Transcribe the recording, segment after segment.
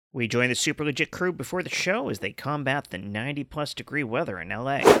We join the super legit crew before the show as they combat the 90-plus degree weather in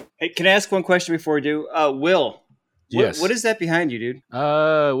LA. Hey, can I ask one question before we do? Will, Yes. what is that behind you, dude?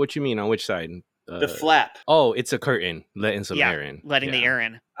 What you mean? On which side? The flap. Oh, it's a curtain letting some air in. Letting the air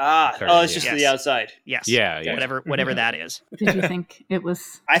in. It's just to the outside. Yes. Yeah. Whatever that is. Did you think it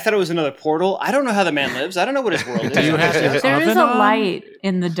was? I thought it was another portal. I don't know how the man lives. I don't know what his world is. Do you have to have There is oven a on? light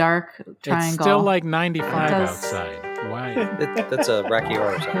in the dark triangle. It's still like 95 It does. outside. Why? That's a Rocky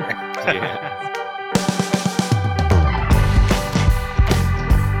Horror song. Yeah.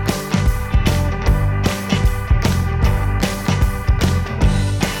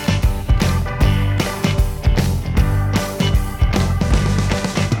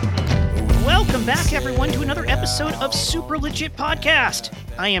 Welcome back, everyone, to another episode of Super Legit Podcast.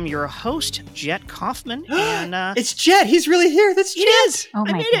 I am your host, Jet Kaufman, and It's Jet. He's really here. That's Jet. it is. Oh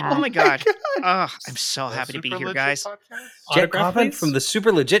I my made it. God. Oh my god. I'm so happy to be here, guys. Jet Autograph, Kaufman please? from the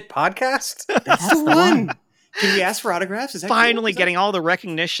Super Legit Podcast? That's the one. Can we ask for autographs? Is that Finally cool? getting all the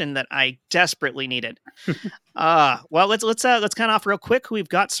recognition that I desperately needed. Well, let's kind of off real quick who we've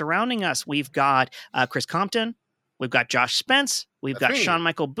got surrounding us. We've got Chris Compton, we've got Josh Spence, we've got Sean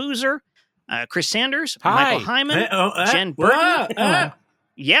Michael Boozer, Chris Sanders, Hi. Michael Hyman, Jen what? Burton.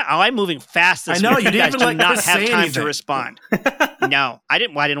 Yeah, I'm moving fast this I know, week. you guys didn't do let not Chris have say time anything. to respond. No, I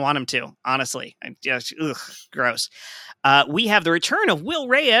didn't want him to, honestly. I just, gross. We have the return of Will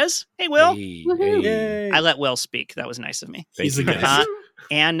Reyes. Hey, Will. Hey, Woohoo. hey. I let Will speak. That was nice of me. He's a Thank good you. guy.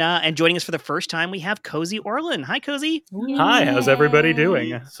 And joining us for the first time, we have Cozi Orlen. Hi, Cozi. Hi, how's everybody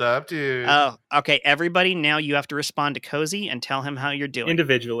doing? What's up, dude? Oh, okay. Everybody, now you have to respond to Cozi and tell him how you're doing.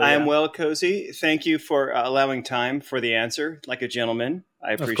 Individually. I am yeah. well, Cozy. Thank you for allowing time for the answer, like a gentleman.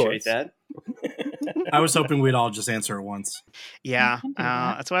 I appreciate course. that. I was hoping we'd all just answer at once. Yeah, can do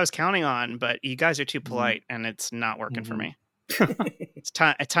that. that's what I was counting on, but you guys are too polite, and it's not working for me. Mm-hmm. It's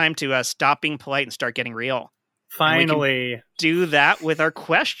time to stop being polite and start getting real. Finally. Do that with our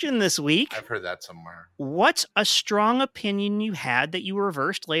question this week. I've heard that somewhere. What's a strong opinion you had that you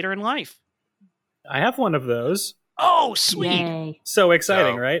reversed later in life? I have one of those. Oh, sweet. Yay. So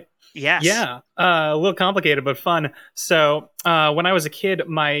exciting, So- right? Yes. Yeah. A little complicated, but fun. So when I was a kid,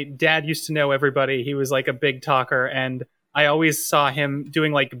 my dad used to know everybody. He was like a big talker, and I always saw him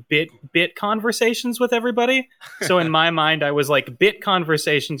doing like bit conversations with everybody. So in my mind, I was like, bit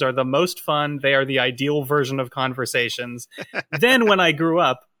conversations are the most fun. They are the ideal version of conversations. Then when I grew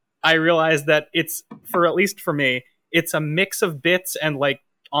up, I realized that it's, for at least for me, it's a mix of bits and like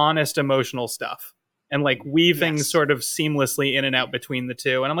honest emotional stuff. And like weaving Yes. sort of seamlessly in and out between the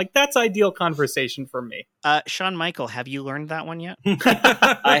two. And I'm like, that's ideal conversation for me. Sean Michael, have you learned that one yet?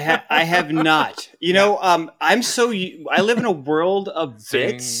 I have not. You know, I live in a world of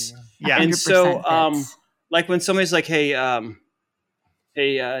bits. Sing. Yeah. And so, 100% bits. like when somebody's like, "Hey,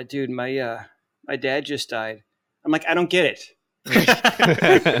 dude, my dad just died." I'm like, I don't get it.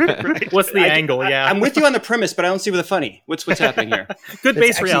 What's the angle? Yeah. I'm with you on the premise, but I don't see the funny. What's happening here? Good It's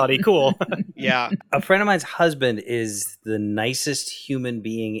base actually- reality. Cool. Yeah. A friend of mine's husband is the nicest human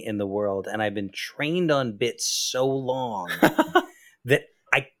being in the world, and I've been trained on bits so long that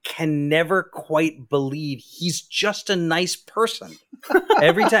I can never quite believe he's just a nice person.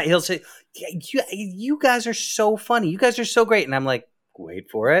 Every time he'll say, you guys are so funny. You guys are so great. And I'm like,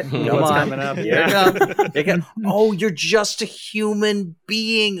 wait for it. Come What's on. coming up? Here it comes. Here it comes. Oh, you're just a human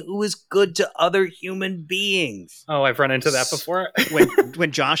being who is good to other human beings. Oh, I've run into that before.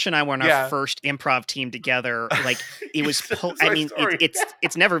 when Josh and I were on our Yeah. first improv team together, like it was, That's our story.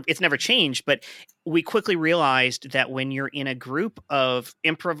 it's never changed, but we quickly realized that when you're in a group of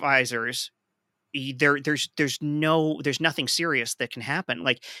improvisers, there's nothing serious that can happen.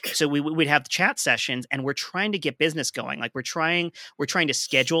 Like, so we'd have chat sessions and we're trying to get business going. Like we're trying to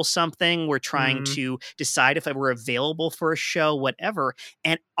schedule something. We're trying to decide if we're available for a show, whatever.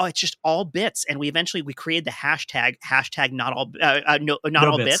 And it's just all bits. And we created the hashtag not all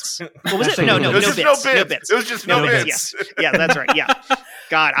bits. What was it? No It was just bits. no bits. It was just no bits. Yes. Yeah, that's right. Yeah.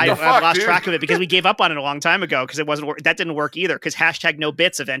 God, I lost dude? track of it because we gave up on it a long time ago because it wasn't that didn't work either because hashtag no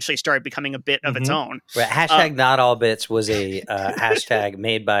bits eventually started becoming a bit of its own. Right. Hashtag not all bits was a hashtag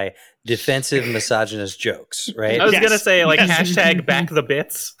made by defensive misogynist jokes, right? I was Yes. going to say, like, Yes. hashtag back the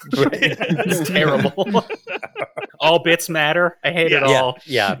bits. It's terrible. All bits matter. I hate it all.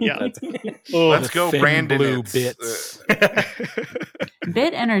 Yeah. Yeah. Oh, Let's go, thin Brandon. blue It's, bits.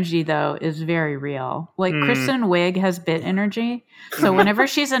 Bit energy, though, is very real. Like, Kristen Wiig has bit energy. So whenever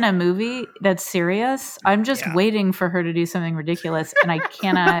she's in a movie that's serious, I'm just waiting for her to do something ridiculous. And I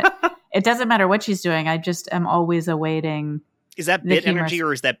cannot, it doesn't matter what she's doing. I just am always awaiting. Is that The bit humorous- energy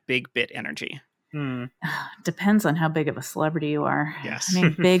or is that big bit energy? Depends on how big of a celebrity you are. Yes. I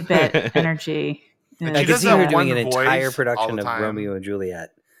mean, big bit energy. I She could does see that her doing one an voice entire all production the of time. Romeo and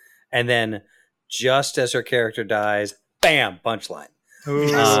Juliet, and then just as her character dies, bam, punchline.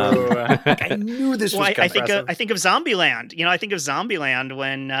 I knew this was I think of Zombieland. I think of Zombieland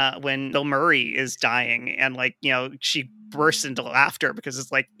when Bill Murray is dying and she bursts into laughter because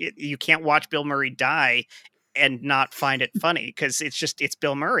it's like you can't watch Bill Murray die and not find it funny because it's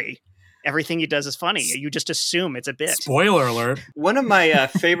Bill Murray. Everything he does is funny. You just assume it's a bit. Spoiler alert. One of my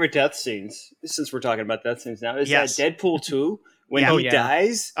favorite death scenes, since we're talking about death scenes now, is that Deadpool 2 when he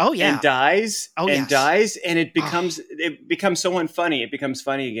dies and dies and dies, and it becomes so unfunny. It becomes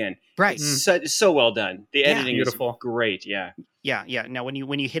funny again. Right. So well done. The editing is beautiful. Great. Yeah. Yeah. Now, when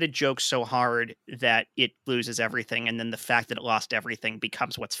you hit a joke so hard that it loses everything, and then the fact that it lost everything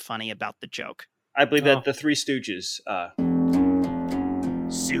becomes what's funny about the joke. I believe that the Three Stooges.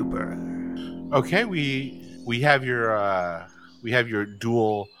 Super. Okay, we have your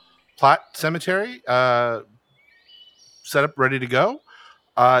dual plot cemetery set up, ready to go.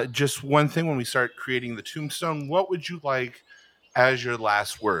 Just one thing: when we start creating the tombstone, what would you like as your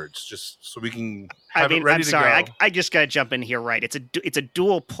last words? Just so we can have it ready to go. I just gotta jump in here. Right, it's a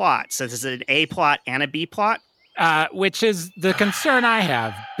dual plot. So this is an A plot and a B plot. Which is the concern I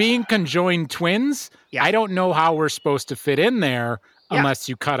have. Being conjoined twins, I don't know how we're supposed to fit in there unless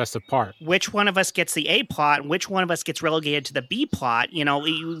you cut us apart. Which one of us gets the A plot and which one of us gets relegated to the B plot?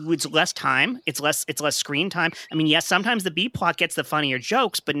 It's less time. It's less screen time. I mean, yes, sometimes the B plot gets the funnier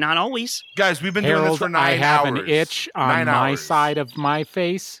jokes, but not always. Guys, we've been doing this for 9 hours. I have an itch on my side of my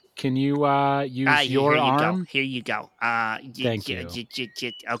face. Can you use your arm? Here you go. Thank you.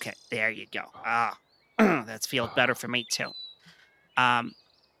 Okay, there you go. That feels better for me too.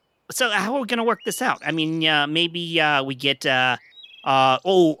 So how are we gonna work this out? I mean, maybe we get.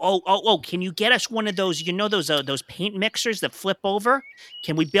 Can you get us one of those? Those paint mixers that flip over.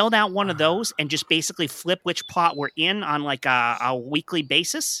 Can we build out one of those and just basically flip which plot we're in on like a weekly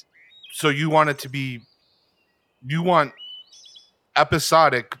basis? So you want it to be? You want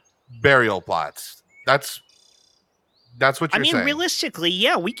episodic burial plots? That's what you're saying. I mean, realistically,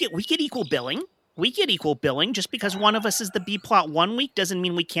 yeah, we get equal billing. We get equal billing. Just because one of us is the B plot one week doesn't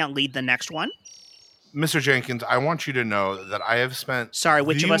mean we can't lead the next one. Mr. Jenkins, I want you to know that I have spent... Sorry,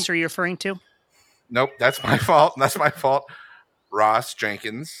 which of us are you referring to? Nope, that's my fault. That's my fault. Ross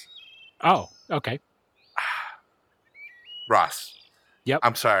Jenkins. Oh, okay. Ross. Yep.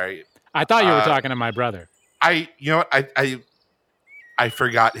 I'm sorry. I thought you were talking to my brother. You know what? I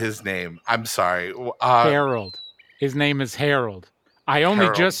forgot his name. I'm sorry. Harold. His name is Harold. I only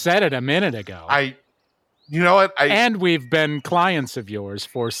just said it a minute ago. You know what? And we've been clients of yours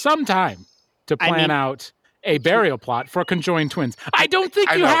for some time to plan out a burial plot for conjoined twins. I don't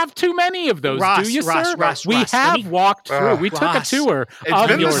think you have too many of those, do you, sir? We have walked through. We took a tour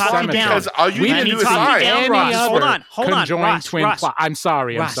of your cemetery. We didn't do Hold on, conjoined twin Ross. plot. I'm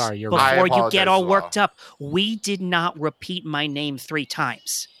sorry. You're right. Before you get all worked up, we did not repeat my name 3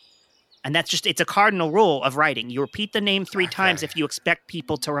 times. And it's a cardinal rule of writing. You repeat the name 3 times if you expect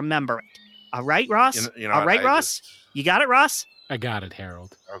people to remember it. All right, Ross? All right, Ross? You got it, Ross? I got it,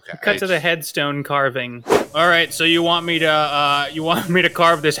 Harold. Okay. Cut to the headstone carving. All right, so you want me to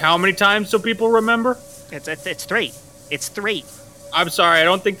carve this how many times so people remember? It's 3. It's 3. I'm sorry, I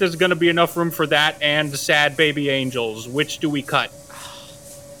don't think there's going to be enough room for that and the sad baby angels. Which do we cut?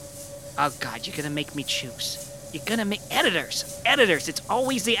 Oh, God, you're going to make me choose. You're going to make editors. It's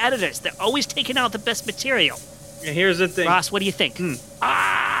always the editors. They're always taking out the best material. Here's the thing. Ross, what do you think?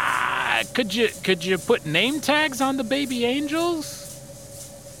 Could you put name tags on the baby angels?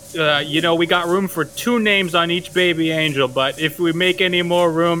 We got room for 2 names on each baby angel, but if we make any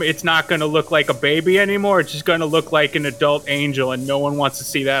more room, it's not going to look like a baby anymore. It's just going to look like an adult angel, and no one wants to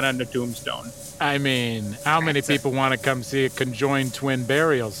see that on the tombstone. I mean, how many people want to come see a conjoined twin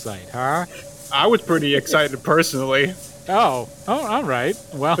burial site, huh? I was pretty excited personally. Oh, all right.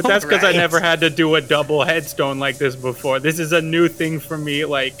 Well, but that's because I never had to do a double headstone like this before. This is a new thing for me,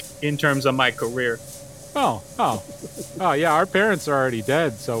 like, in terms of my career. Oh, yeah, our parents are already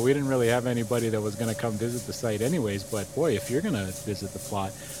dead, so we didn't really have anybody that was going to come visit the site anyways, but boy, if you're going to visit the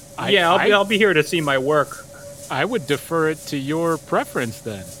plot... I'll be here to see my work. I would defer it to your preference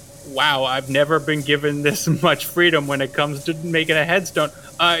then. Wow, I've never been given this much freedom when it comes to making a headstone.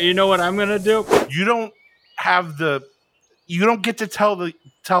 You know what I'm going to do? You don't get to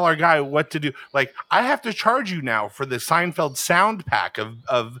tell our guy what to do. Like, I have to charge you now for the Seinfeld sound pack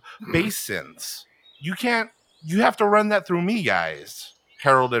of bass synths. You have to run that through me, guys.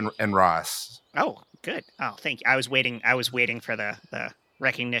 Harold and Ross. Oh, good. Oh, thank you. I was waiting for the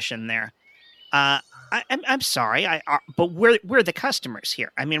recognition there. I'm sorry, but we're the customers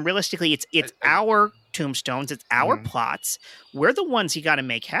here. I mean, realistically, it's our tombstones, it's our plots. We're the ones you got to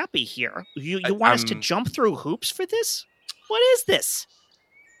make happy here. You want us to jump through hoops for this? What is this?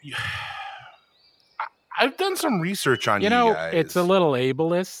 I've done some research on you guys. It's a little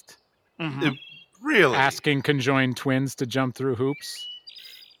ableist. Mm-hmm. Really? Asking conjoined twins to jump through hoops.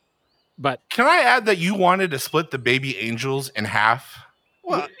 But can I add that you wanted to split the baby angels in half?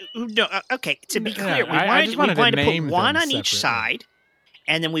 Well, no, okay. To be clear, we wanted to put one on each side,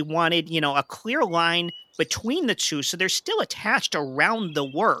 and then we wanted, a clear line between the two, so they're still attached around the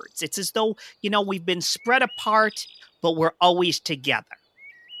words. It's as though, we've been spread apart, but we're always together.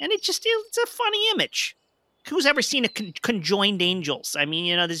 And it's a funny image. Who's ever seen a conjoined angels? I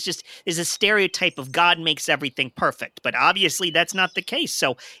mean, there's a stereotype of God makes everything perfect, but obviously that's not the case.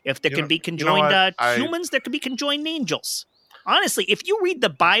 So if there can be conjoined humans, there can be conjoined angels. Honestly, if you read the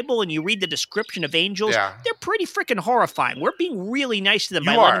Bible and you read the description of angels, they're pretty freaking horrifying. We're being really nice to them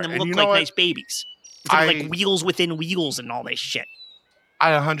by letting them look like nice babies. Instead of like wheels within wheels and all this shit.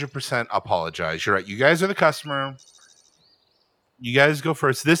 I 100% apologize. You're right. You guys are the customer. You guys go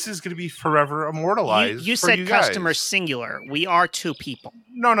first. This is going to be forever immortalized. You said customer singular. We are two people.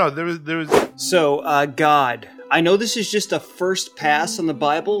 No. There was. So, God, I know this is just a first pass on the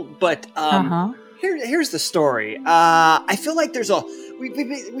Bible, but here's the story. I feel like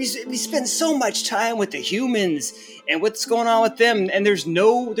we spend so much time with the humans and what's going on with them, and there's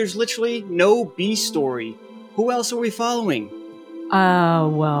literally no B story. Who else are we following?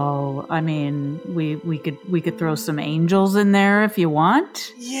 Well, I mean, we could throw some angels in there if you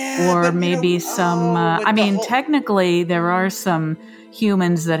want. Yeah. Or maybe some, technically there are some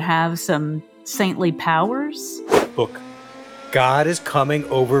humans that have some saintly powers. Look, God is coming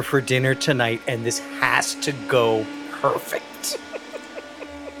over for dinner tonight, and this has to go perfect.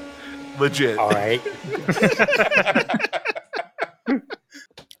 Legit. All right.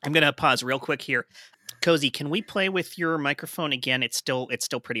 I'm going to pause real quick here. Cozi, can we play with your microphone again? It's still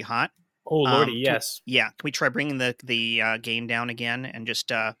pretty hot. Oh lordy, yes. Can we try bringing the gain down again and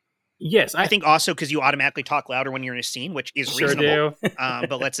just? Yes, I think also because you automatically talk louder when you're in a scene, which is reasonable.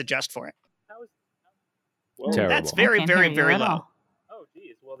 But let's adjust for it. That's very, very, very low. Oh,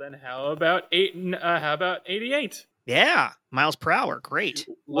 geez. Well, then how about 88? Yeah, miles per hour. Great.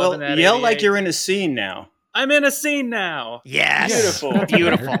 Well, yell like you're in a scene now. I'm in a scene now. Yes.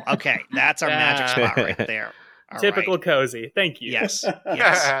 Beautiful. Okay, that's our magic spot right there. Typical Cozi. Thank you. Yes.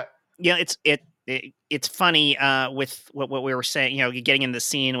 Yeah, it's funny with what we were saying, getting in the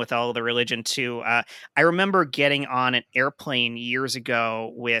scene with all the religion too. I remember getting on an airplane years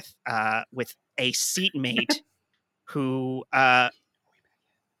ago with a seatmate who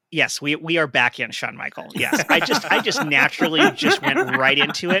yes, we are back in, Sean Michael. Yes. I just naturally just went right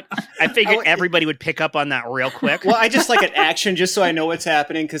into it. I figured everybody would pick up on that real quick. Well, I just like an action just so I know what's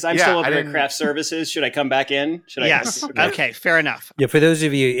happening because I'm still over at craft services. Should I come back in? Yes. Okay, fair enough. Yeah, for those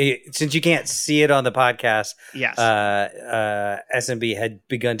of you, since you can't see it on the podcast, yes. SMB had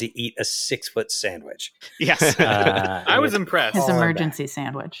begun to eat a 6-foot sandwich. Yes. I was impressed. His emergency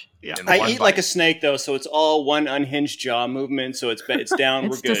sandwich. Yeah. I eat like a snake though, so it's all one unhinged jaw movement. So it's down.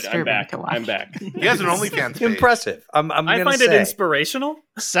 We're good. I'm back. He has an OnlyFans page. Impressive. I find it inspirational.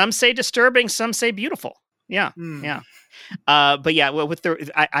 Some say disturbing. Some say beautiful. Yeah. Yeah. But yeah,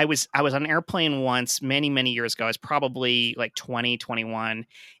 I was on an airplane once many years ago. I was probably like 20, 21,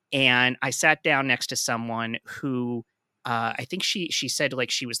 and I sat down next to someone who I think she said like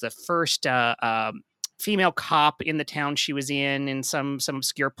she was the first female cop in the town she was in some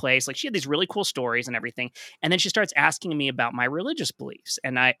obscure place. Like she had these really cool stories and everything. And then she starts asking me about my religious beliefs.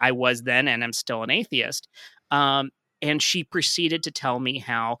 And I was then, and I'm still an atheist. And she proceeded to tell me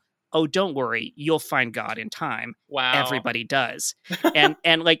how, oh, don't worry, you'll find God in time. Wow. Everybody does. and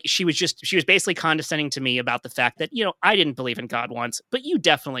like she was basically condescending to me about the fact that, I didn't believe in God once, but you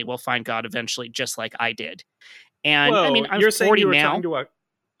definitely will find God eventually, just like I did. And whoa, I mean, I'm you're 40 saying you were now. talking to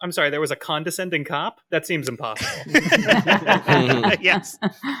I'm sorry, there was a condescending cop? That seems impossible. Yes.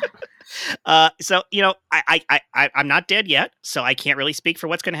 So, I'm not dead yet, so I can't really speak for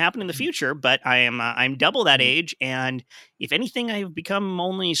what's going to happen in the future, but I'm double that age. And if anything, I've become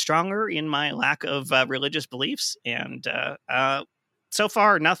only stronger in my lack of religious beliefs. And so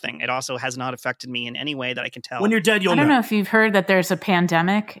far, nothing. It also has not affected me in any way that I can tell. When you're dead, you'll know. I don't know if you've heard that there's a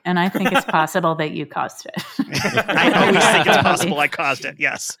pandemic, and I think it's possible that you caused it. I always think it's possible I caused it,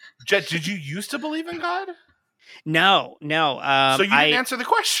 yes. Jet, did you used to believe in God? No. So you didn't answer the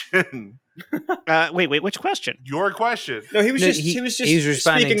question. Wait, which question? Your question. No, he was just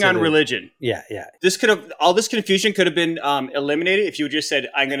speaking on religion. Yeah. All this confusion could have been eliminated if you just said,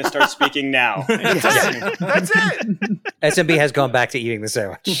 "I'm going to start speaking now." That's it. SMB has gone back to eating the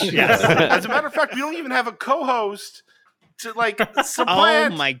sandwich. Yes. As a matter of fact, we don't even have a co-host to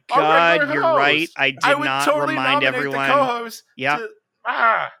supplant. Oh my God, you're right. I did not totally remind everyone. The co-host. Yeah.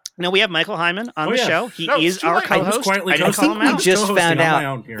 No, we have Michael Hyman on the show. He is our co-host. I think we just found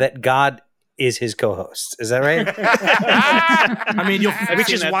out that God is his co-host. Is that right? I mean,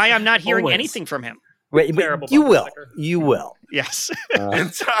 which is why I'm not hearing anything from him. Wait, but you will. Yes.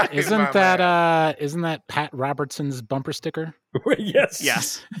 Isn't that Pat Robertson's bumper sticker?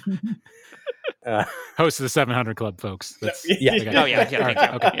 Yes. Host of the 700 Club, folks. Yeah.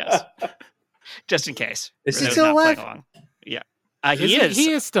 Okay. Yes. Just in case. Is he still alive? Yeah. He is.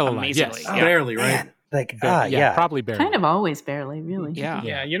 He is still alive. Yes. Barely, right? Man. Probably barely. Kind of always barely, really.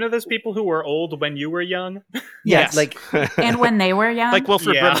 Yeah. You know those people who were old when you were young? Yes. And when they were young? Like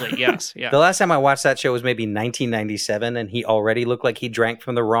Wilford Brimley, yes. Yeah. The last time I watched that show was maybe 1997, and he already looked like he drank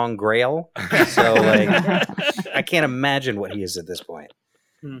from the wrong grail. So, I can't imagine what he is at this point.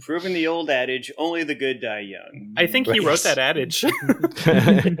 Proving the old adage, only the good die young. I think he wrote that adage.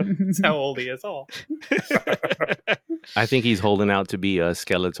 That's how old he is all. I think he's holding out to be a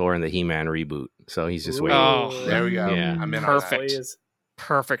Skeletor in the He-Man reboot. So he's just waiting. Oh, there we go. Yeah. I'm in perfect. On that.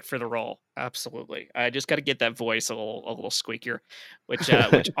 Perfect for the role. Absolutely. I just got to get that voice a little squeakier, which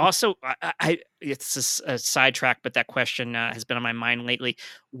also it's a sidetrack, but that question has been on my mind lately.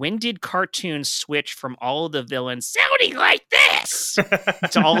 When did cartoons switch from all of the villains sounding like this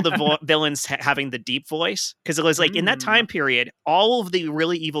to all the villains having the deep voice? Because it was like in that time period, all of the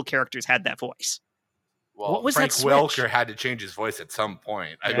really evil characters had that voice. Well, what was Frank that switch? Welker had to change his voice at some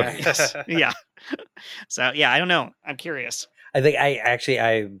point. Yeah. So I don't know. I'm curious. I think I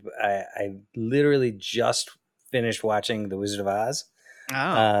literally just finished watching The Wizard of Oz.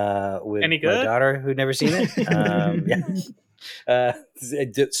 With Any good? My daughter who'd never seen it.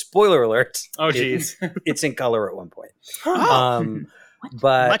 Spoiler alert. Oh, geez. It's in color at one point.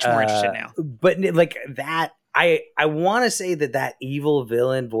 But much more interested now. But like that, I want to say that evil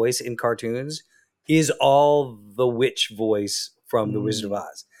villain voice in cartoons is all the witch voice from The Wizard of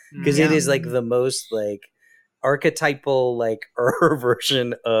Oz, because it is like the most like archetypal like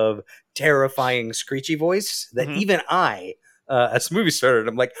version of terrifying screechy voice that even I, as the movie started,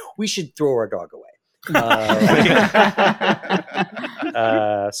 I'm like, we should throw our dog away.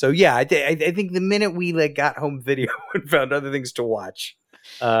 So yeah, I think the minute we like got home video and found other things to watch,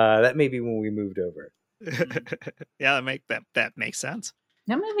 that may be when we moved over. Yeah, that makes sense.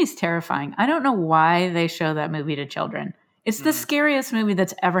 That movie's terrifying. I don't know why they show that movie to children. It's the scariest movie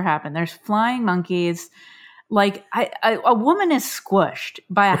that's ever happened. There's flying monkeys. Like a woman is squished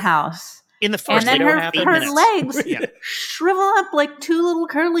by a house in the first, and then her legs shrivel up like two little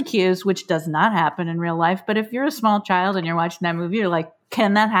curlicues, which does not happen in real life. But if you're a small child and you're watching that movie, you're like,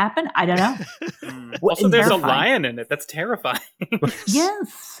 can that happen? I don't know. Also, there's a lion in it. That's terrifying.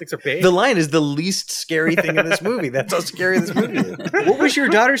 Yes. The lion is the least scary thing in this movie. That's how scary this movie is. What was your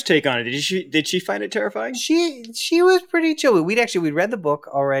daughter's take on it? Did she find it terrifying? She was pretty chill. We'd read the book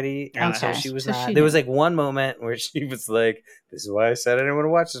already. And so she was not. There was like one moment where she was like, this is why I said I didn't want to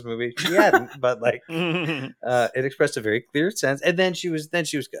watch this movie. She hadn't, but like it expressed a very clear sense. And then she was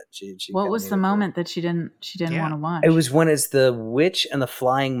good. She what was the moment that she didn't want to watch? It was when it's the witch and the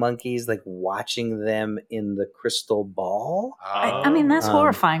flying monkeys, like watching them in the crystal ball. I mean, that's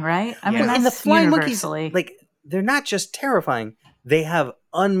horrifying, right? I mean, and the flying monkeys, universally. like they're not just terrifying; they have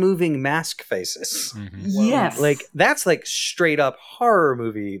unmoving mask faces. Mm-hmm. Yes, like that's like straight up horror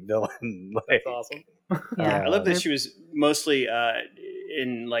movie villain. That's awesome. I love that she was mostly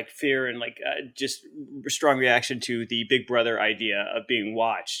in like fear and like just strong reaction to the Big Brother idea of being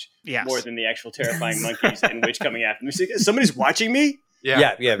watched more than the actual terrifying monkeys and witch coming after me. Somebody's watching me.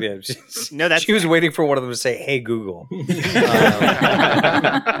 Yeah. No, she was waiting for one of them to say, "Hey, Google."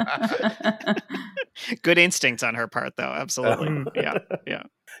 Good instincts on her part, though. Absolutely. Yeah.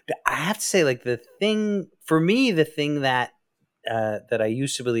 I have to say, like the thing that I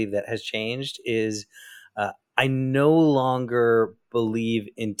used to believe that has changed is I no longer believe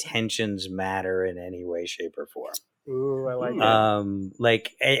intentions matter in any way, shape, or form. Ooh, I like that.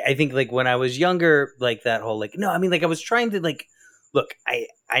 Like I think like when I was younger, like that whole like no, I mean like I was trying to like look,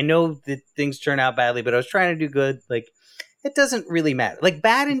 I know that things turn out badly, but I was trying to do good. Like it doesn't really matter. Like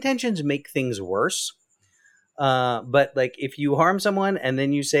bad intentions make things worse. But like if you harm someone and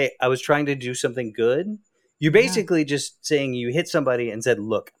then you say I was trying to do something good, you're basically just saying you hit somebody and said,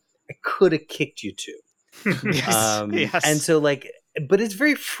 look, I could have kicked you too. Yes. And so like, but it's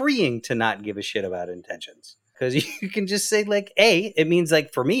very freeing to not give a shit about intentions, because you can just say like, it means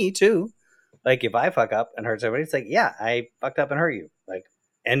like for me too. Like if I fuck up and hurt somebody, it's like, yeah, I fucked up and hurt you. Like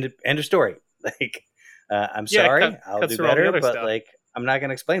end of story. Like I'm sorry, I'll do better, but stuff. Like I'm not going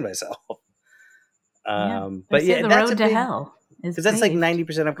to explain myself. But yeah, the that's road to hell. Because that's like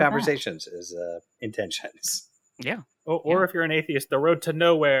 90% of conversations is intentions. Yeah. Or if you're an atheist, the road to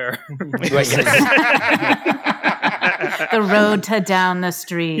nowhere. The road to down the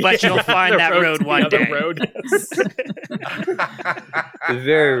street. But you'll find that road one day.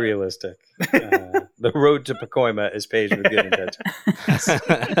 Very realistic. The road to Pacoima is paved with good intentions.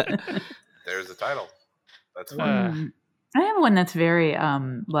 There's the title. That's fun. I have one that's very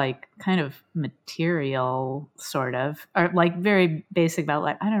like kind of material, sort of, or like very basic about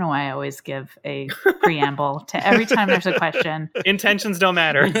like, I don't know why I always give a preamble to every time there's a question. Intentions don't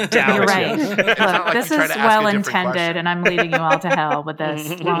matter. You're right. Look, like this is well intended, and I'm leading you all to hell with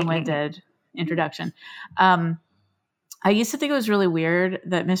this long-winded introduction. I used to think it was really weird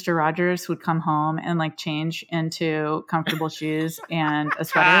that Mr. Rogers would come home and like change into comfortable shoes and a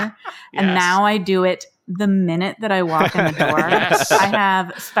sweater. And now I do it the minute that I walk in the door. I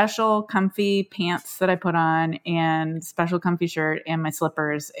have special comfy pants that I put on and special comfy shirt and my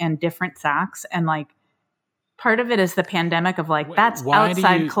slippers and different socks. And like part of it is the pandemic of like, that's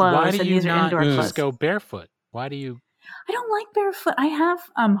outside clothes and these are indoor clothes. Just go barefoot? Why do you? I don't like barefoot. I have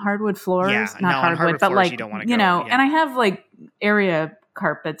hardwood floors, not hardwood, but floors, like, you know, and I have like area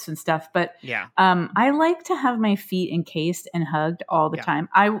carpets and stuff, but I like to have my feet encased and hugged all the time.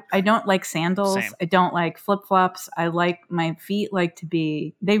 I don't like sandals. Same. I don't like flip-flops. I like my feet like to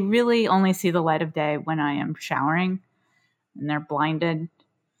be, they really only see the light of day when I am showering, and they're blinded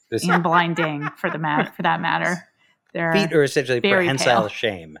and blinding for that matter. Their feet are essentially prehensile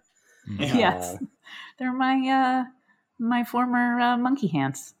shame. Yes. They're my former monkey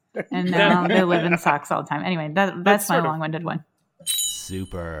hands, and now they live in socks all the time. Anyway, that's my long-winded one.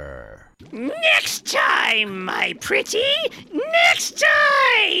 Super. Next time, my pretty. Next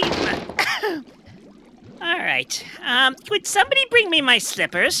time. All right. Would somebody bring me my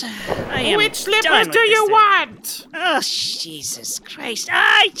slippers? Which slippers do you want? Oh, Jesus Christ!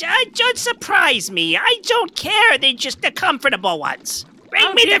 Don't surprise me. I don't care. They're just the comfortable ones.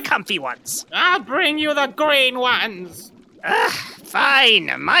 Bring me the comfy ones. I'll bring you the green ones.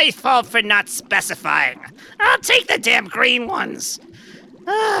 Fine. My fault for not specifying. I'll take the damn green ones.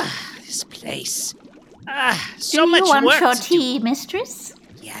 This place. So much work. Do you want your tea, mistress?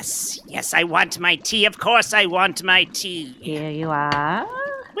 Yes, I want my tea. Of course I want my tea. Here you are.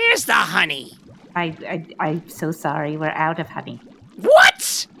 Where's the honey? I'm so sorry. We're out of honey.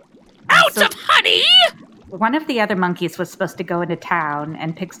 What? Out of honey? One of the other monkeys was supposed to go into town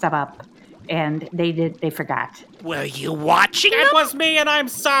and pick some up, and they forgot. Were you watching That was me, and I'm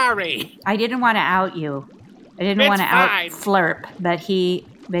sorry. I didn't want to out you. I didn't want to out Slurp, but he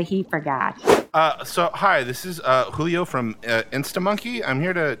forgot. So hi, this is Julio from Instamonkey. I'm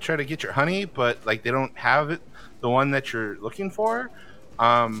here to try to get your honey, but like they don't have it, the one that you're looking for.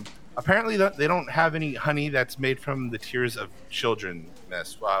 Apparently they don't have any honey that's made from the tears of children,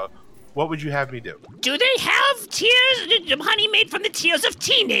 miss. What would you have me do? Do they have honey made from the tears of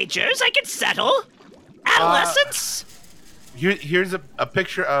teenagers? I can settle. Adolescents? Here's a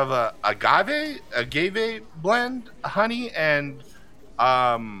picture of agave blend honey and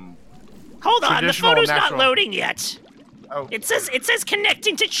Hold on, the photo's not loading yet. Oh. It says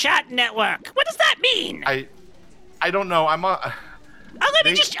connecting to chat network. What does that mean? I don't know. I'll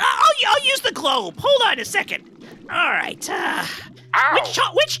use the globe. Hold on a second. All right.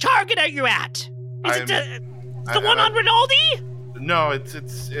 Which target are you at? Is it the one on Rinaldi? No,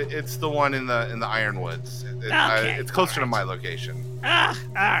 it's the one in the Ironwoods. It's closer to my location. All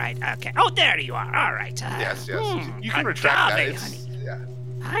right. Okay. Oh, there you are. All right. Yes. You can retract that. Honey. Yeah.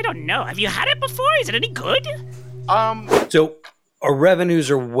 I don't know. Have you had it before? Is it any good? So our revenues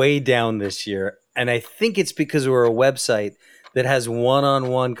are way down this year, and I think it's because we're a website that has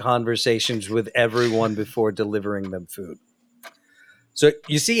one-on-one conversations with everyone before delivering them food. So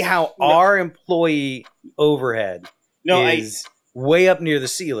you see how our employee overhead is way up near the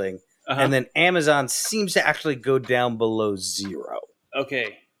ceiling, and then Amazon seems to actually go down below zero.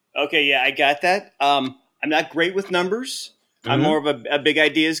 Okay, yeah, I got that. I'm not great with numbers. I'm more of a big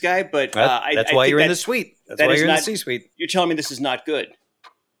ideas guy, but that's why you're in the suite. That's why you're in the C-suite. You're telling me this is not good.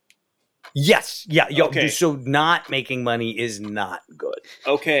 Yes. Yeah. Okay. So not making money is not good.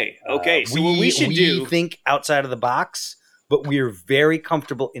 Okay. So what we should do... think outside of the box, but we're very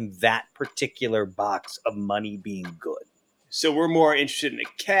comfortable in that particular box of money being good. So we're more interested in the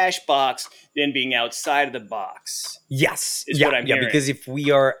cash box than being outside of the box. Yes. Is what I'm hearing. Because if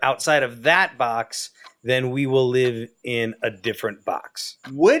we are outside of that box, then we will live in a different box.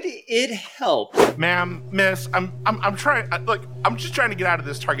 Would it help, ma'am, miss? I'm trying. Look, I'm just trying to get out of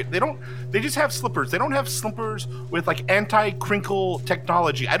this Target. They just have slippers. They don't have slippers with like anti-crinkle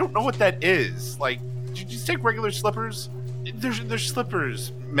technology. I don't know what that is. Like, did you just take regular slippers? They're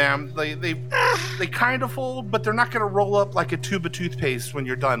slippers, ma'am. They kind of fold, but they're not going to roll up like a tube of toothpaste when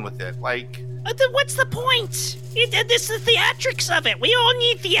you're done with it. Like, then what's the point? This is the theatrics of it. We all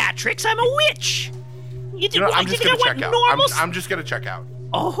need theatrics. I'm a witch. I'm just going to check out. I'm just going to check out.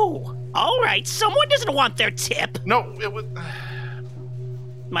 Oh, all right. Someone doesn't want their tip. No, it was.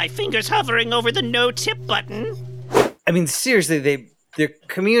 My finger's hovering over the no tip button. I mean, seriously, they're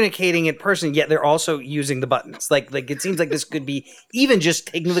communicating in person, yet they're also using the buttons. Like it seems like this could be even just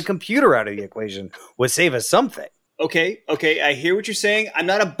taking the computer out of the equation would save us something. Okay, I hear what you're saying. I'm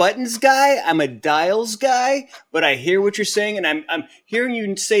not a buttons guy. I'm a dials guy, but I hear what you're saying, and I'm hearing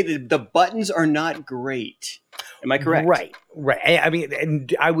you say that the buttons are not great. Am I correct? Right. I mean,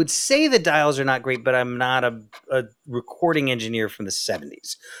 and I would say the dials are not great, but I'm not a recording engineer from the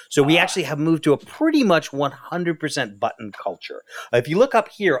 70s. So we actually have moved to a pretty much 100% button culture. If you look up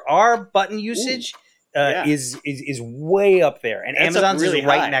here, our button usage is way up there, and that's Amazon's really is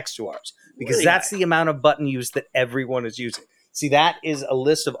right next to ours. Because really that's the amount of button use that everyone is using. See, that is a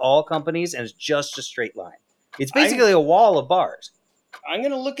list of all companies, and it's just a straight line. It's basically a wall of bars. I'm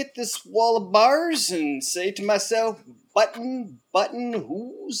going to look at this wall of bars and say to myself, button,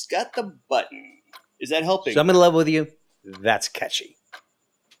 who's got the button? Is that helping? So I'm going to level with you. That's catchy.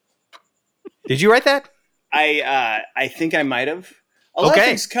 Did you write that? I think I might have. A lot of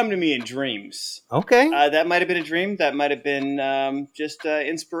things come to me in dreams. Okay. That might have been a dream. That might have been just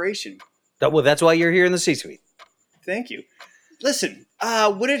inspiration. Well, that's why you're here in the C-suite. Thank you. Listen,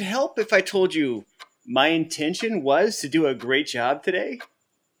 would it help if I told you my intention was to do a great job today?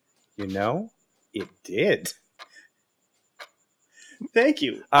 You know, it did. Thank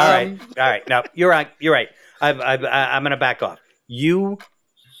you. All right. Now, you're right. I'm going to back off. You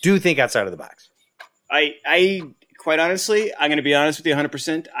do think outside of the box. I quite honestly, I'm going to be honest with you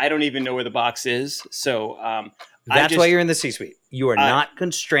 100%. I don't even know where the box is. So that's why you're in the C-suite. You are not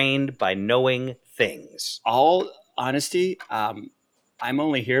constrained by knowing things. All honesty, I'm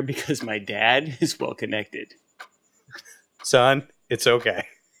only here because my dad is well connected. Son, it's okay.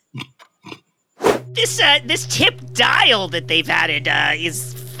 This tip dial that they've added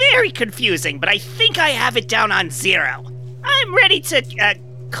is very confusing, but I think I have it down on 0. I'm ready to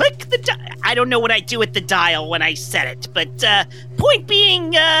click the I don't know what I do with the dial when I set it, but point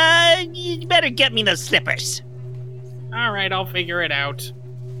being, you better get me those slippers. All right, I'll figure it out.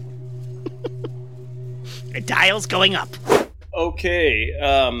 The dial's going up. Okay,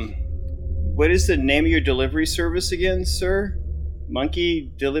 what is the name of your delivery service again, sir?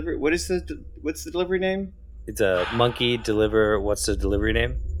 Monkey Delivery. What's the delivery name? It's a Monkey Deliver. What's the delivery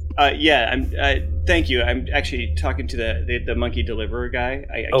name? Thank you. I'm actually talking to the Monkey Deliverer guy.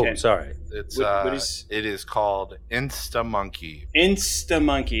 Sorry. It is called InstaMonkey.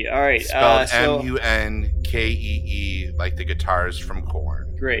 InstaMonkey. All right. Spelled MUNKEE, like the guitars from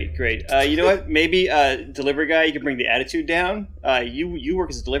Korn. Great. You know what? Maybe delivery guy, you can bring the attitude down. You work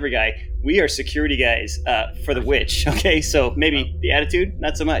as a delivery guy. We are security guys for the witch. Okay, so maybe the attitude,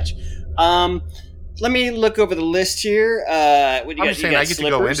 not so much. Let me look over the list here. What do you got? I'm just saying, I get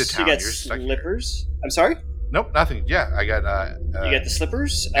slippers. to go into town. You got slippers. I'm sorry? Nope, nothing. Yeah, I got. You got the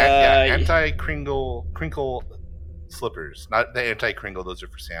slippers. Anti-crinkle slippers, not the anti-crinkle. Those are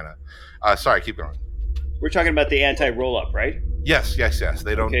for Santa. Sorry, keep going. We're talking about the anti-roll-up, right? Yes.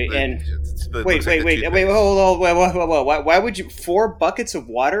 They don't. Okay, wait. Hold. Why would you 4 buckets of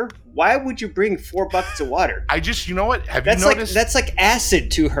water? Why would you bring 4 buckets of water? You know what? Have you noticed? That's like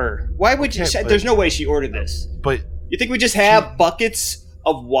acid to her. Why would you? There's no way she ordered this. But you think we just have buckets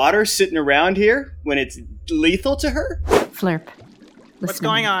of water sitting around here when it's lethal to her? Flirp. What's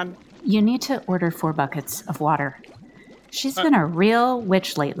going on? You need to order 4 buckets of water. She's been a real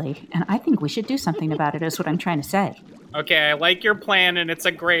witch lately, and I think we should do something about it, is what I'm trying to say. Okay, I like your plan, and it's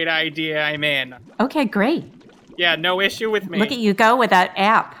a great idea. I'm in. Okay, great. Yeah, no issue with me. Look at you go with that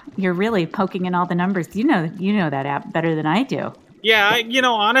app. You're really poking in all the numbers. You know that app better than I do. Yeah,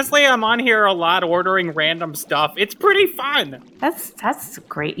 honestly, I'm on here a lot ordering random stuff. It's pretty fun. That's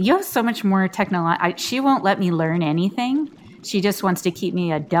great. You have so much more technology. She won't let me learn anything. She just wants to keep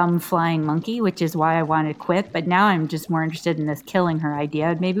me a dumb flying monkey, which is why I want to quit. But now I'm just more interested in this killing her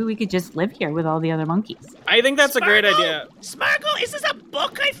idea. Maybe we could just live here with all the other monkeys. I think that's a great idea. Smargle, is this a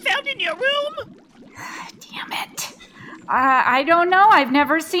book I found in your room? Damn it. I don't know. I've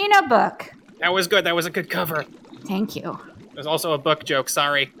never seen a book. That was good. That was a good cover. Thank you. There's also a book joke.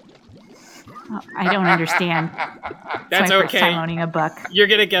 Sorry. Oh, I don't understand. That's my okay. First time owning a book. You're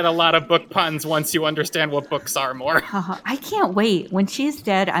going to get a lot of book puns once you understand what books are more. I can't wait. When she's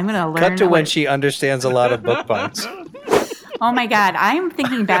dead, I'm going to learn. Cut to when she understands a lot of book puns. Oh my God. I'm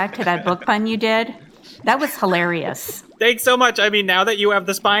thinking back to that book pun you did. That was hilarious. Thanks so much. I mean, now that you have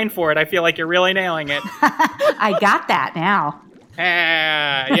the spine for it, I feel like you're really nailing it. I got that now.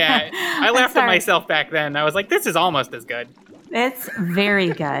 Yeah. I laughed at myself back then. I was like, this is almost as good. It's very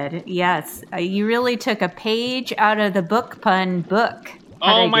good. Yes. You really took a page out of the book pun book.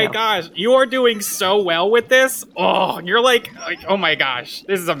 Oh my gosh. You are doing so well with this. Oh, you're like, oh my gosh.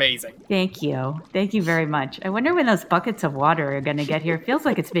 This is amazing. Thank you. Thank you very much. I wonder when those buckets of water are going to get here. It feels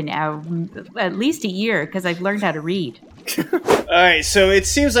like it's been at least a year because I've learned how to read. All right. So it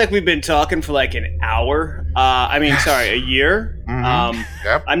seems like we've been talking for like an hour. A year. Mm-hmm.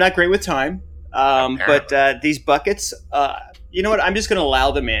 Yep. I'm not great with time. But these buckets, you know what? I'm just going to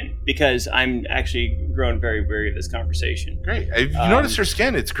allow them in because I'm actually growing very weary of this conversation. Great. If you notice her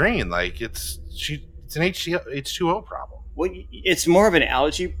skin, it's green. Like it's an H2O problem. Well, it's more of an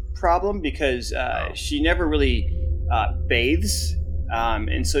allergy problem because she never really bathes.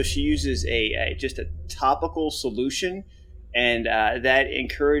 And so she uses just a topical solution, and that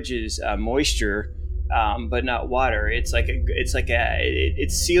encourages moisture, but not water. It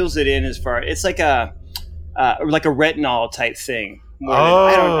seals it in as far. It's like a retinol type thing.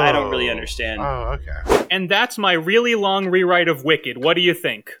 I don't really understand. Oh, okay. And that's my really long rewrite of Wicked. What do you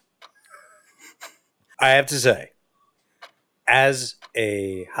think? I have to say, as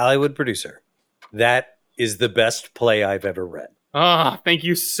a Hollywood producer, that is the best play I've ever read. Ah, thank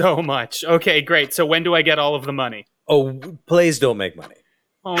you so much. Okay, great. So when do I get all of the money? Oh, plays don't make money.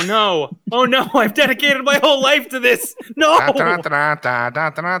 Oh no. I've dedicated my whole life to this. No.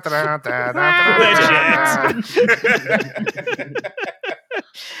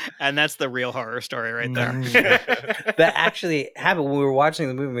 And that's the real horror story right there. That actually happened when we were watching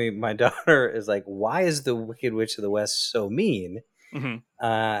the movie. My daughter is like, why is the Wicked Witch of the West so mean? Mm-hmm.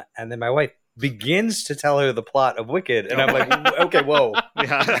 And then my wife begins to tell her the plot of Wicked, and I'm like, okay, whoa.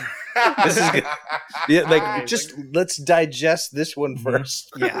 Yeah. This is good. Yeah, just let's digest this one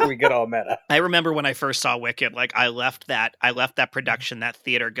first before we get all meta. I remember when I first saw Wicked, like I left that production, that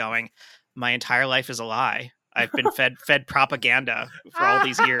theater going, my entire life is a lie. I've been fed propaganda for all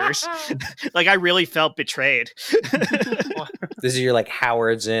these years. Like I really felt betrayed. This is your like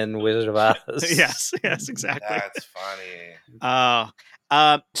Howard's Inn Wizard of Oz. Yes, exactly. That's funny.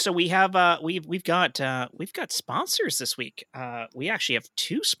 So we have we've got sponsors this week. We actually have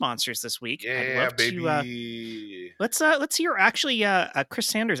 2 sponsors this week. Yeah, baby. Let's hear. Actually, Chris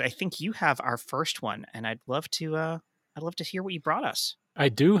Sanders, I think you have our first one, and I'd love to hear what you brought us. I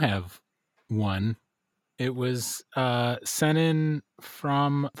do have one. It was sent in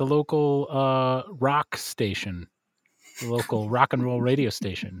from the local rock station, the local rock and roll radio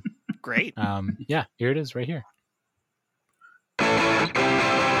station. Great. Yeah, here it is, right here.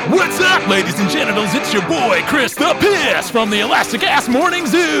 What's up, ladies and genitals? It's your boy, Chris the Piss from the Elastic Ass Morning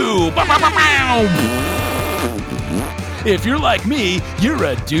Zoo. Bow, bow, bow, bow. If you're like me, you're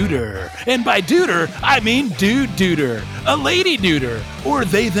a duder. And by duder, I mean duder. A lady duder. Or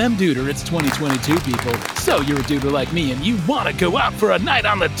they, them duder. It's 2022, people. So you're a duder like me and you want to go out for a night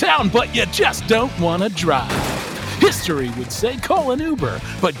on the town, but you just don't want to drive. History would say call an Uber.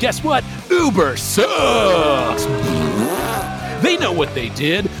 But guess what? Uber sucks. They know what they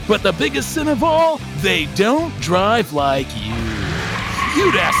did, but the biggest sin of all, they don't drive like you.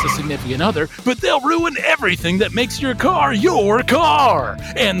 You'd ask the significant other, but they'll ruin everything that makes your car your car.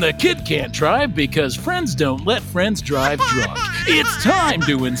 And the kid can't drive because friends don't let friends drive drunk. It's time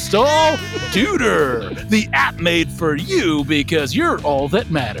to install Duder, the app made for you because you're all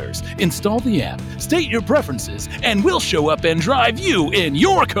that matters. Install the app, state your preferences, and we'll show up and drive you in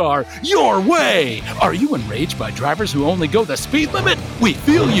your car your way. Are you enraged by drivers who only go the speed limit? We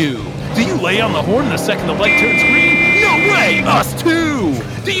feel you. Do you lay on the horn the second the light turns green? No way! Us too!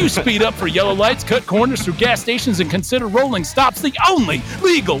 Do you speed up for yellow lights, cut corners through gas stations, and consider rolling stops the only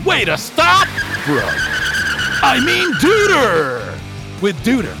legal way to stop? Bro. I mean Duder! With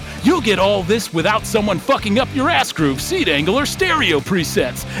Duder, you'll get all this without someone fucking up your ass groove, seat angle, or stereo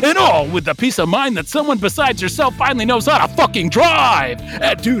presets. And all with the peace of mind that someone besides yourself finally knows how to fucking drive!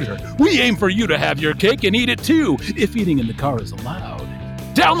 At Duder, we aim for you to have your cake and eat it too, if eating in the car is allowed.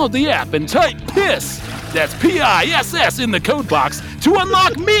 Download the app and type PISS That's PISS in the code box to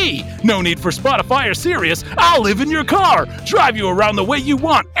unlock me. No need for Spotify or Sirius. I'll live in your car, drive you around the way you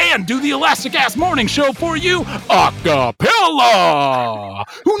want, and do the Elastic Ass Morning Show for you a cappella.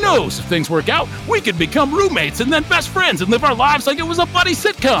 Who knows? If things work out, we could become roommates and then best friends and live our lives like it was a buddy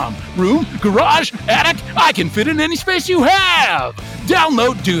sitcom. Room, garage, attic, I can fit in any space you have.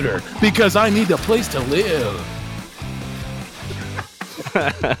 Download Duder, because I need a place to live.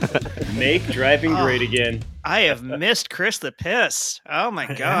 Make driving great again. I have missed Chris the Piss. Oh my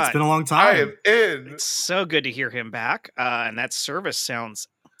God. It's been a long time. I am in. It's so good to hear him back. And that service sounds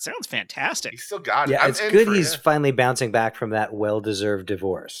fantastic. He still got it. Yeah, it's good he's finally bouncing back from that well-deserved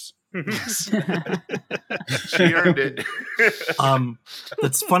divorce. She earned it.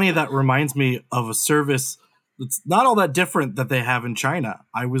 That's funny. That reminds me of a service that's not all that different that they have in China.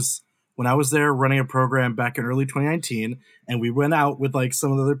 When I was there running a program back in early 2019, and we went out with like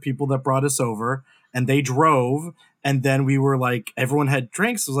some of the other people that brought us over, and they drove, and then we were like, everyone had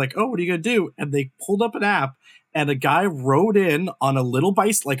drinks. I was like, oh, what are you gonna do? And they pulled up an app, and a guy rode in on a little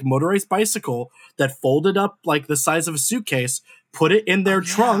motorized bicycle that folded up like the size of a suitcase, put it in their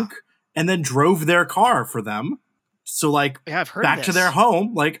trunk, and then drove their car for them. So like I've heard back to their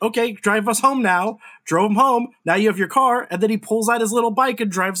home, like, okay, drive us home now. Drove them home. Now you have your car. And then he pulls out his little bike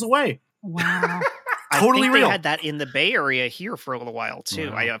and drives away. Wow. Totally I think real. They had that in the Bay Area here for a little while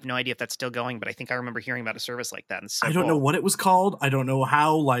too. Wow. I have no idea if that's still going, but I think I remember hearing about a service like that. I don't know what it was called. I don't know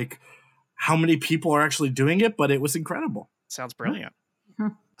how many people are actually doing it, but it was incredible. Sounds brilliant.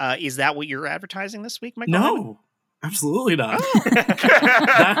 Is that what you're advertising this week, Michael? No. Absolutely not.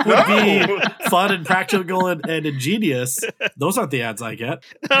 That would be fun and practical and ingenious. Those aren't the ads I get.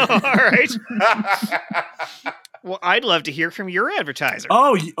 All right. Well, I'd love to hear from your advertiser.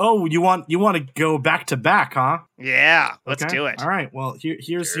 Oh, you want to go back to back, huh? Yeah, let's do it. All right. Well,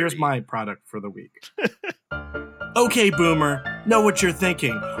 here's my product for the week. Okay, Boomer, know what you're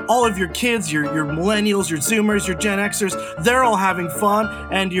thinking. All of your kids, your millennials, your Zoomers, your Gen Xers, they're all having fun,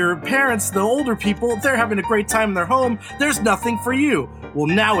 and your parents, the older people, they're having a great time in their home. There's nothing for you. Well,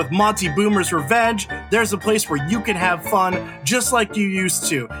 now with Monty Boomer's Revenge, there's a place where you can have fun just like you used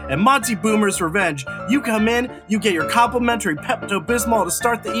to. At Monty Boomer's Revenge, you come in, you get your complimentary Pepto-Bismol to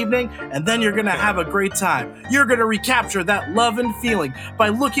start the evening, and then you're gonna have a great time. You're gonna recapture that love and feeling by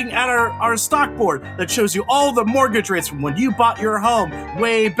looking at our stock board that shows you all the mortgage rates from when you bought your home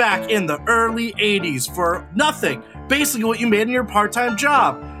way back in the early 80s for nothing. Basically what you made in your part-time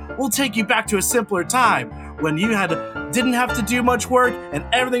job. We'll take you back to a simpler time when you didn't have to do much work and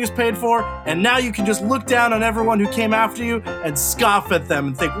everything is paid for, and now you can just look down on everyone who came after you and scoff at them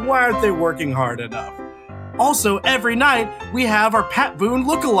and think, why aren't they working hard enough? Also, every night, we have our Pat Boone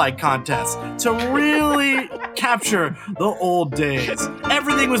Lookalike contest to really capture the old days.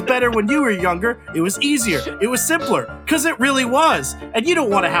 Everything was better when you were younger. It was easier. It was simpler, because it really was. And you don't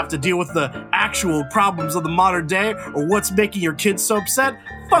want to have to deal with the actual problems of the modern day or what's making your kids so upset.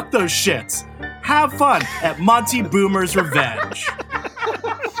 Fuck those shits. Have fun at Monty Boomer's Revenge.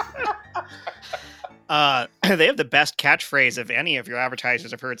 They have the best catchphrase of any of your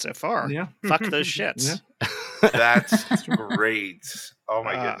advertisers I've heard so far. Yeah. Fuck those shits. Yeah. That's great. Oh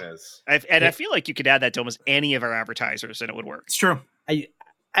my goodness. I feel like you could add that to almost any of our advertisers and it would work. It's true. I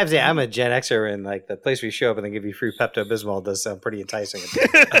have to say, I'm a Gen Xer, and like the place we show up and they give you free Pepto-Bismol does sound pretty enticing.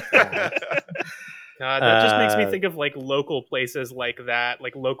 God, that just makes me think of like local places like that,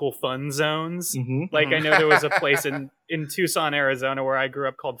 like local fun zones. Mm-hmm. Like I know there was a place in Tucson, Arizona where I grew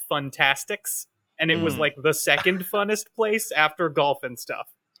up called Funtastics, and it was like the second funnest place after golf and stuff.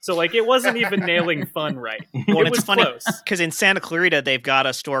 So like it wasn't even nailing fun right. Well, it it's was funny close. because in Santa Clarita they've got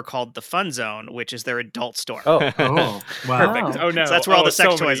a store called the Fun Zone, which is their adult store. Oh, wow. Perfect. Oh no, So that's where all the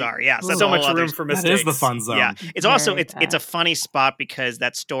sex so toys many, are. Yeah, so that's so a much whole room other- for mistakes. That is the Fun Zone. Yeah, it's Very also bad. it's a funny spot because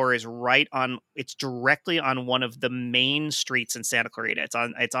that store is it's directly on one of the main streets in Santa Clarita.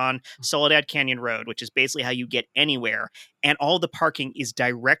 It's on Soledad Canyon Road, which is basically how you get anywhere, and all the parking is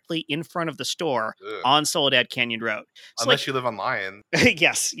directly in front of the store on Soledad Canyon Road. So Unless you live on Lion.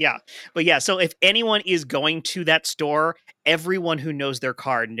 Yes, yeah. But yeah, so if anyone is going to that store, everyone who knows their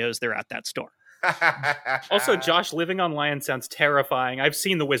card knows they're at that store. Also, Josh, living on Lion sounds terrifying. I've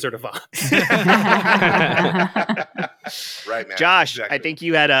seen The Wizard of Oz. Right, man. Josh, Exactly. I think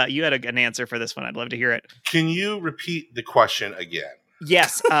you had an answer for this one. I'd love to hear it. Can you repeat the question again?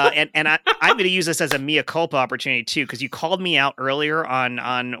 Yes, and I'm going to use this as a mea culpa opportunity too, because you called me out earlier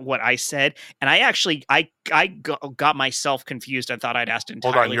on what I said, and I actually got myself confused. I thought I'd asked an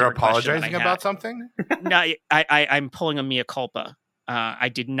Hold entirely on, you're different question than apologizing I had. about something? No, I'm pulling a mea culpa. I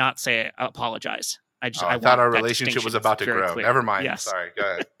did not say apologize. I thought our relationship was about to grow. Clear. Never mind. Yes. Sorry.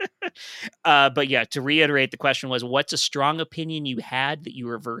 Go ahead. But yeah, to reiterate, the question was, what's a strong opinion you had that you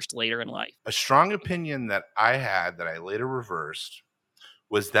reversed later in life? A strong opinion that I had that I later reversed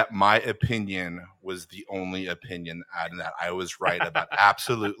was that my opinion was the only opinion and that I was right about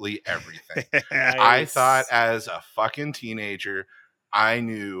absolutely everything. Nice. I thought as a fucking teenager, I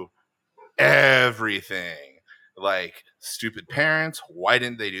knew everything. Like, stupid parents, why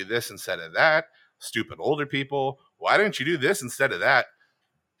didn't they do this instead of that? Stupid older people, why didn't you do this instead of that?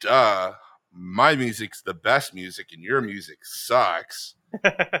 Duh, my music's the best music and your music sucks.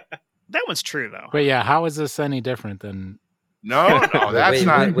 That one's true, though. But yeah, how is this any different than... No, that's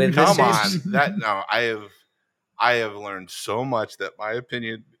not... Come on. I have learned so much that my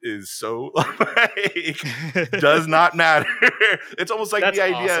opinion is so, does not matter. It's almost like that's the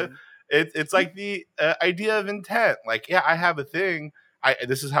idea... Awesome. It's like the idea of intent. Like, yeah, I have a thing.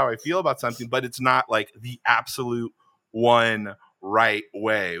 This is how I feel about something, but it's not like the absolute one right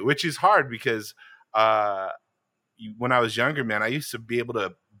way, which is hard because when I was younger, man, I used to be able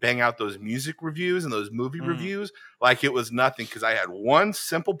to bang out those music reviews and those movie reviews like it was nothing because I had one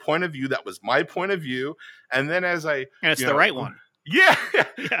simple point of view that was my point of view, and then as I and it's the right one. Yeah.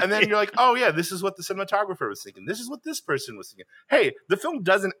 And then you're like, oh, yeah, this is what the cinematographer was thinking. This is what this person was thinking. Hey, the film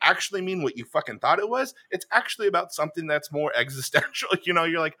doesn't actually mean what you fucking thought it was. It's actually about something that's more existential.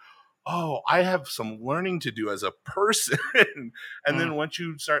 You're like, oh, I have some learning to do as a person. And then once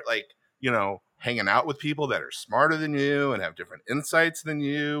you start hanging out with people that are smarter than you and have different insights than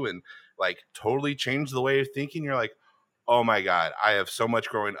you and like totally change the way of thinking, you're like, oh my God, I have so much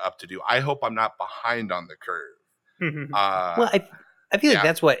growing up to do. I hope I'm not behind on the curve. Well, I feel like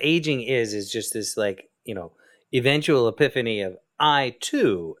that's what aging is just this eventual epiphany of I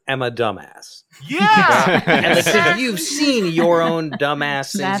too am a dumbass. Yeah. And so you've seen your own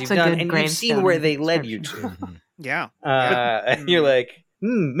dumbass things you've done and you've seen where they led you to. Yeah. And you're like,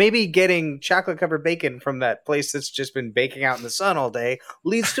 maybe getting chocolate covered bacon from that place that's just been baking out in the sun all day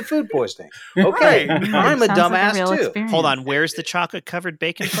leads to food poisoning. Okay, I'm a dumbass too. Experience. Hold on, where's the chocolate covered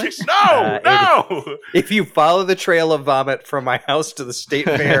bacon place? No. If you follow the trail of vomit from my house to the state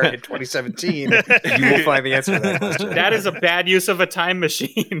fair in 2017, you will find the answer to that question. That is a bad use of a time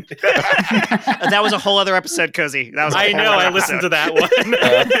machine. That was a whole other episode, Cozi. I know. I listened to that one.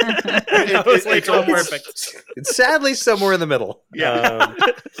 That was perfect. It's sadly somewhere in the middle. Yeah.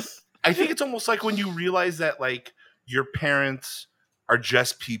 I think it's almost like when you realize that like your parents are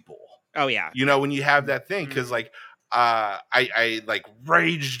just people. Oh yeah. When you have that thing, because I like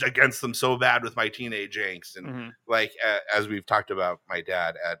raged against them so bad with my teenage angst, and as we've talked about my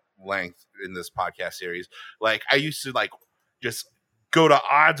dad at length in this podcast series, like I used to like just go to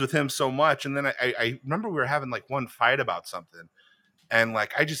odds with him so much, and then I remember we were having like one fight about something. And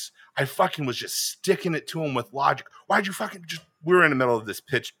like, I fucking was just sticking it to him with logic. Why'd you fucking we were in the middle of this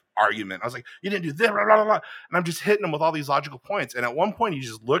pitched argument. I was like, you didn't do this, blah, blah, blah. And I'm just hitting him with all these logical points. And at one point he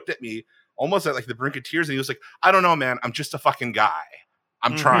just looked at me almost at like the brink of tears. And he was like, I don't know, man. I'm just a fucking guy.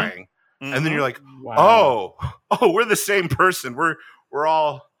 I'm trying. And then you're like, wow. Oh, we're the same person. We're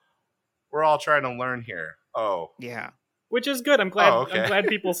all trying to learn here. Oh, yeah. Which is good. I'm glad. I'm glad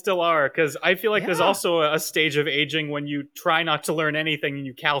people still are, because I feel like there's also a stage of aging when you try not to learn anything and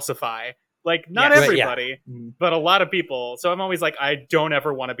you calcify. Like not everybody, but a lot of people. So I'm always like, I don't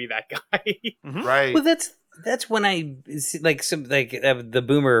ever want to be that guy. Right. Well, that's when I like the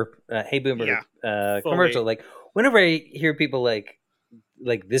boomer, hey boomer commercial. Like whenever I hear people like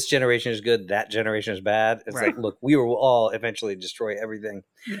this generation is good, that generation is bad. It's like, look, we will all eventually destroy everything.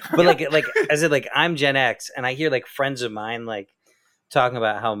 But like as in like I'm Gen X, and I hear like friends of mine like talking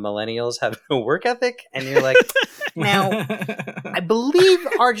about how millennials have no work ethic, and you're like, now I believe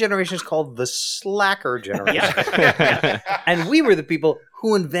our generation is called the slacker generation, and we were the people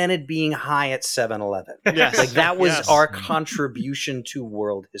who invented being high at 7-Eleven. Yes. Like that was our contribution to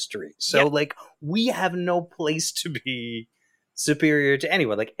world history. So like we have no place to be superior to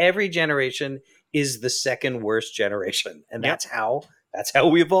anyone. Like every generation is the second worst generation, and that's how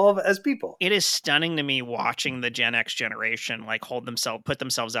we evolve as people. It is stunning to me watching the Gen X generation like put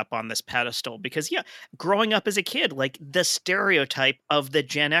themselves up on this pedestal, because growing up as a kid, like the stereotype of the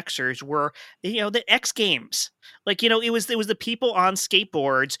Gen Xers were, the X Games. Like, it was the people on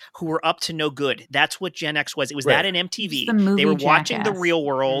skateboards who were up to no good. That's what Gen X was. It was that in MTV. They were watching The Real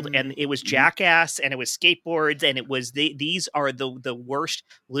World, and it was Jackass, and it was skateboards, and it was these are the worst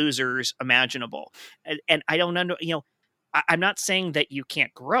losers imaginable. And I don't know, I'm not saying that you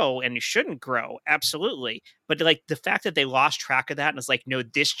can't grow and you shouldn't grow. Absolutely. But like the fact that they lost track of that and it's like, no,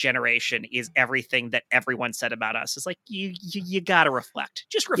 this generation is everything that everyone said about us. It's like, you got to reflect.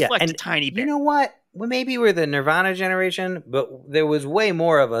 Just reflect a tiny bit. You know what? maybe we're the Nirvana generation, but there was way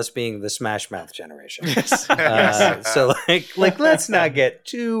more of us being the Smash Mouth generation. So like, let's not get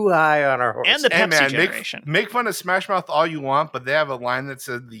too high on our horse. And the Pepsi generation. Make fun of Smash Mouth all you want, but they have a line that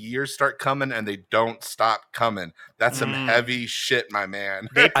says the years start coming and they don't stop coming. That's some heavy shit, my man.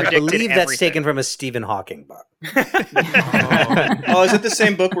 I believe that's taken from a Stephen Hawking book. Oh, is it the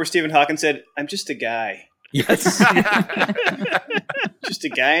same book where Stephen Hawking said, "I'm just a guy"? Yes. Just a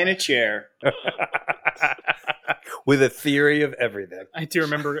guy in a chair. With a theory of everything. I do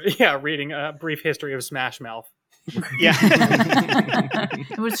remember, reading a brief history of Smash Mouth. Yeah.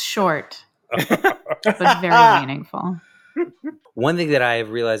 It was short, but very meaningful. One thing that I have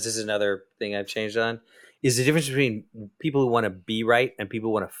realized, this is another thing I've changed on, is the difference between people who want to be right and people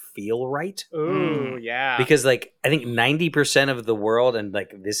who want to feel right. Ooh, yeah. Because I think 90% of the world, and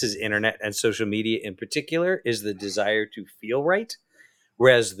this is internet and social media in particular, is the desire to feel right.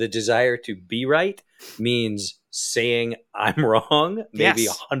 Whereas the desire to be right means saying I'm wrong maybe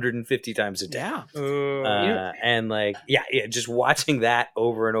 150 times a day. Yeah. And just watching that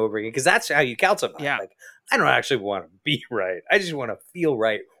over and over again, because that's how you calcify. Yeah. I don't actually want to be right. I just want to feel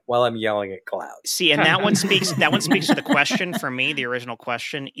right while I'm yelling at clouds. See, and that one speaks to the question for me. The original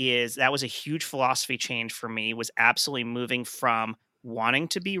question is, that was a huge philosophy change for me, was absolutely moving from wanting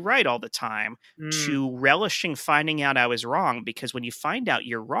to be right all the time to relishing finding out I was wrong, because when you find out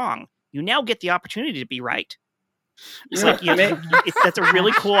you're wrong, you now get the opportunity to be right. It's that's a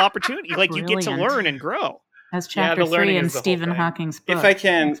really cool opportunity. You get to learn and grow. That's chapter 3 in Stephen Hawking's book. If I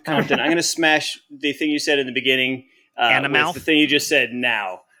can, Compton, I'm going to smash the thing you said in the beginning. And a mouth? The thing you just said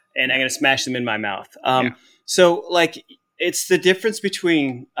now. And I'm going to smash them in my mouth. So it's the difference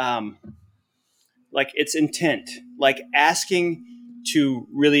between its intent, asking to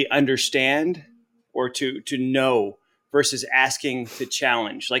really understand or to know versus asking to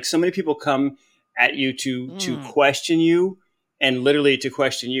challenge. So many people come at you to question you, and literally to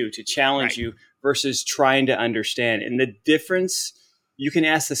question you, to challenge you, versus trying to understand. And the difference, you can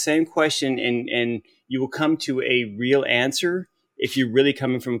ask the same question and you will come to a real answer if you're really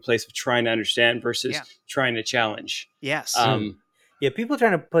coming from a place of trying to understand versus trying to challenge. Yes. People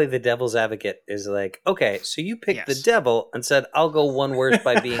trying to play the devil's advocate is okay, so you picked the devil and said, I'll go one worse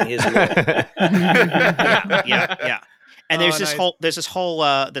by being his will. Yeah. And there's this whole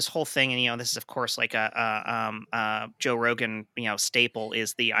thing, and this is of course a Joe Rogan staple,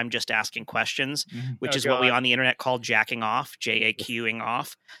 is the I'm just asking questions, which is what we on the internet call jacking off, JAQing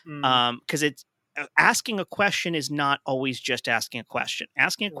off, because it's asking a question is not always just asking a question.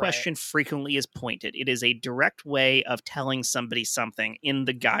 Asking a question frequently is pointed. It is a direct way of telling somebody something in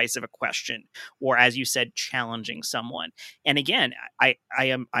the guise of a question, or as you said, challenging someone. And again, I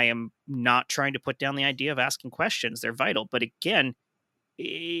am not trying to put down the idea of asking questions. They're vital. But again,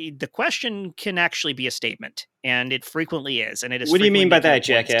 the question can actually be a statement, and it frequently is. And it is. What do you mean by that,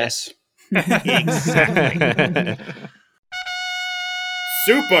 jackass? Exactly.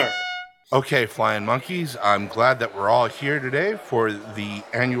 Super. Okay, Flying Monkeys, I'm glad that we're all here today for the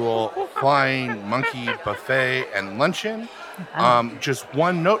annual Flying Monkey Buffet and Luncheon. Just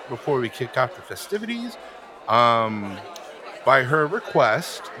one note before we kick off the festivities. By her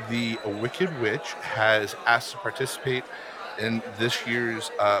request, the Wicked Witch has asked to participate in this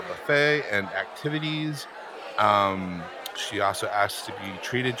year's buffet and activities. She also asked to be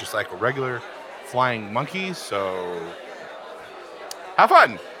treated just like a regular flying monkey, so have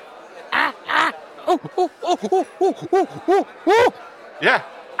fun! Yeah.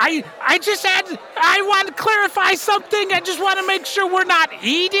 I want to clarify something. I just want to make sure we're not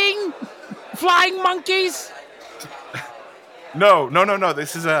eating flying monkeys. No.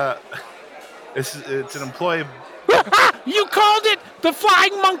 It's an employee. You called it the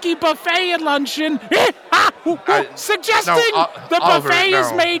Flying Monkey Buffet and Luncheon, suggesting the Oliver, buffet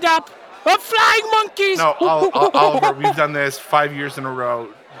is made up of flying monkeys. No, Oliver, we've done this 5 years in a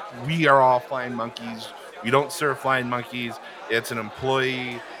row. We are all flying monkeys. We don't serve flying monkeys. It's an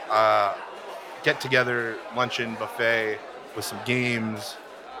employee get-together luncheon buffet with some games.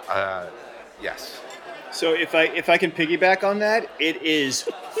 Yes. So if I can piggyback on that, it is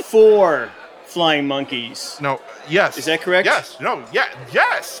 4 flying monkeys. No. Yes. Is that correct? Yes. No. Yeah.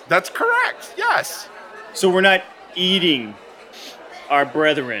 Yes. That's correct. Yes. So we're not eating our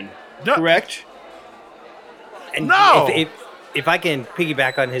brethren. No. Correct? And no. If I can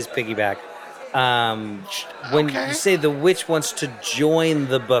piggyback on his piggyback, when you say the witch wants to join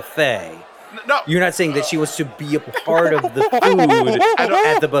the buffet, you're not saying that she wants to be a part of the food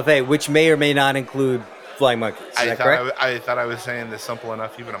at the buffet, which may or may not include flying monkeys. Is that correct? I thought I was saying this simple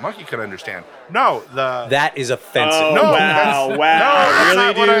enough even a monkey could understand. No, that is offensive. Oh, no, wow.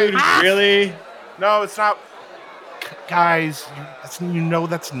 No, really, dude? Really? No, it's not. Guys, you know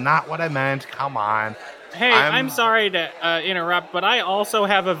that's not what I meant. Come on. Hey, I'm sorry to interrupt, but I also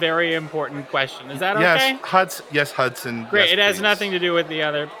have a very important question. Is that okay? Yes, Hudson. Great. Yes, it has please. nothing to do with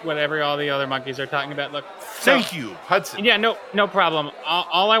whatever all the other monkeys are talking about. Look. Thank you, Hudson. Yeah, no problem.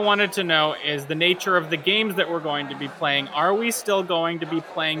 All I wanted to know is the nature of the games that we're going to be playing. Are we still going to be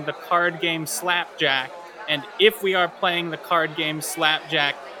playing the card game Slapjack? And if we are playing the card game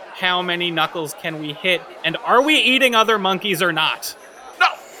Slapjack, how many knuckles can we hit? And are we eating other monkeys or not? No.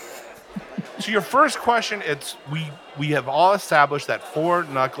 So your first question, we have all established that 4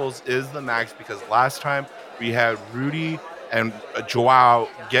 knuckles is the max because last time we had Rudy and Joao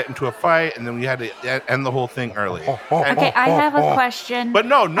get into a fight, and then we had to end the whole thing early. Okay, I have a question. But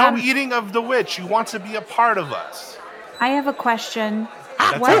no eating of the witch. You want to be a part of us. I have a question.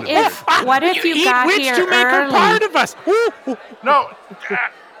 What if you got witch here to make her early? part of us?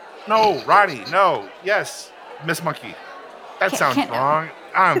 No, Roddy, no. Yes, Miss Monkey. That sounds wrong.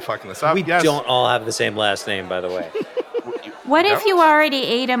 I'm fucking this up. We don't all have the same last name, by the way. What if you already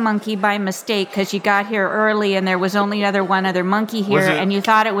ate a monkey by mistake because you got here early and there was only one other monkey here and you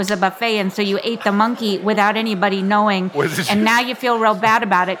thought it was a buffet and so you ate the monkey without anybody knowing and now you feel real bad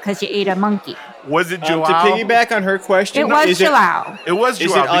about it because you ate a monkey? Was it Joao? To piggyback on her question, it was Joao. It was Joao.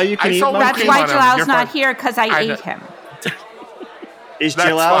 Is it all you can eat? That's why Joao's not here because I ate him. Is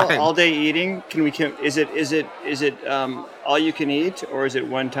Joao all day eating? Is it all you can eat, or is it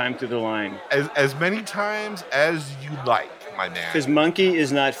one time through the line? As many times as you like, my man. Because Monkey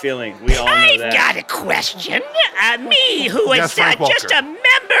is not feeling. We all know that. I've got a question. Me, who is just a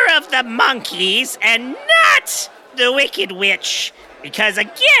member of the Monkeys and not the Wicked Witch. Because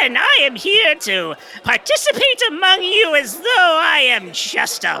again, I am here to participate among you as though I am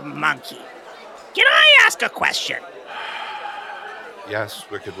just a monkey. Can I ask a question? Yes,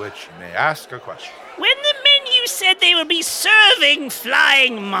 Wicked Witch, you may ask a question. When the menu said they would be serving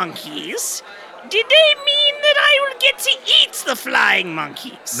flying monkeys, did they mean that I will get to eat the flying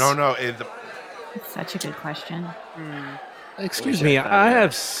monkeys? No. That's such a good question. Excuse me, I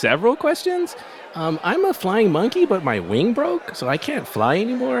have several questions. I'm a flying monkey, but my wing broke, so I can't fly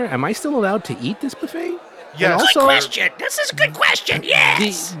anymore. Am I still allowed to eat this buffet? Yes. Good question. This is a good question,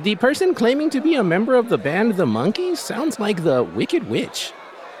 yes. The person claiming to be a member of the band The Monkeys sounds like the Wicked Witch.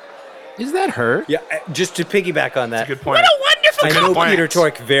 Is that her? Yeah, just to piggyback on that. That's a good point. What a wonderful I know Peter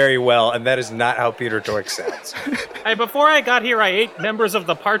Tork very well, and that is not how Peter Tork sounds. Hey, before I got here, I ate members of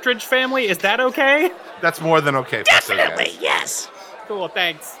the Partridge Family. Is that okay? That's more than okay. Definitely, yes. Cool,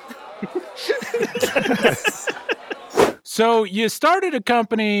 thanks. So you started a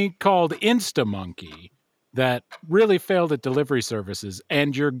company called InstaMonkey that really failed at delivery services,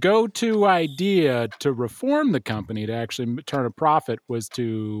 and your go-to idea to reform the company to actually turn a profit was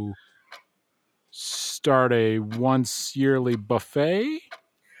to start a once yearly buffet?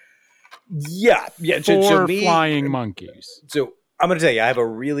 Yeah. For flying monkeys. So I'm going to tell you, I have a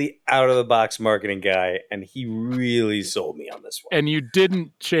really out-of-the-box marketing guy, and he really sold me on this one. And you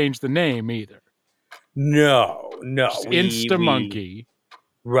didn't change the name either. No. InstaMonkey.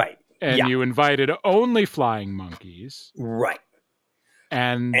 Right. And you invited only flying monkeys. Right.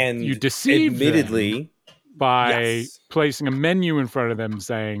 And you deceived them by placing a menu in front of them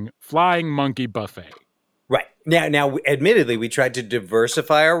saying, Flying Monkey Buffet. Right. Now, admittedly, we tried to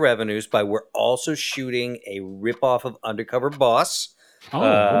diversify our revenues by we're also shooting a ripoff of Undercover Boss.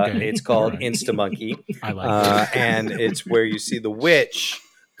 Okay. It's called InstaMonkey. I like that. And it's where you see the witch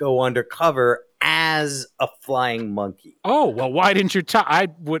go undercover as a flying monkey. Oh, well, why didn't you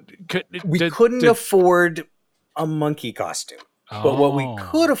we couldn't afford a monkey costume. But what we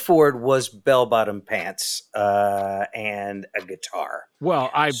could afford was bell-bottom pants and a guitar. Well,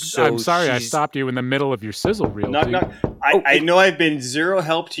 I'm sorry I stopped you in the middle of your sizzle reel. I know I've been zero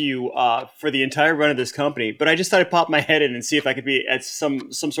help to you for the entire run of this company, but I just thought I'd pop my head in and see if I could be at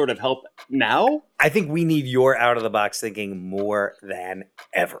some sort of help now. I think we need your out-of-the-box thinking more than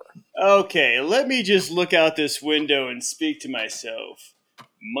ever. Okay, let me just look out this window and speak to myself.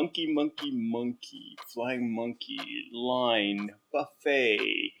 Monkey, monkey, monkey, flying monkey, line,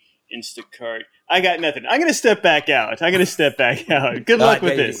 buffet, Instacart. I got nothing. I'm going to step back out. Good luck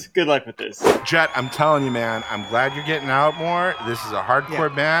with this. Good luck with this. Jet, I'm telling you, man, I'm glad you're getting out more. This is a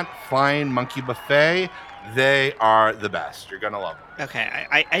hardcore band, Flying Monkey Buffet. They are the best. You're going to love them. Okay,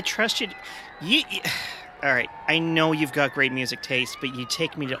 I trust you. All right, I know you've got great music taste, but you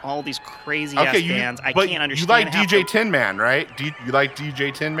take me to all these crazy ass bands. I can't understand. You like DJ Tin Man, right? You like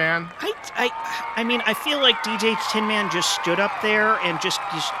DJ Tin Man? I mean, I feel like DJ Tin Man just stood up there and just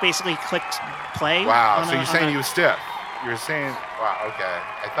basically clicked play. Wow, so you're saying he was stiff? you're saying, wow, okay.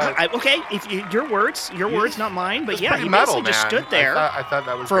 I thought okay, if your words, not mine, but yeah, he metal, basically just stood there. I thought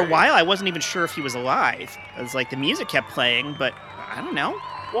that was for a while. I wasn't even sure if he was alive. It was like the music kept playing, but I don't know.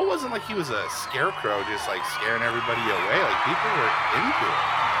 Well, it wasn't like he was a scarecrow just like scaring everybody away. Like people were into it.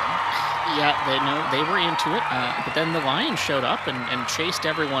 Yeah, they were into it. But then the lion showed up and chased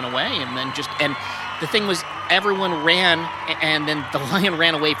everyone away, and the thing was, everyone ran, and then the lion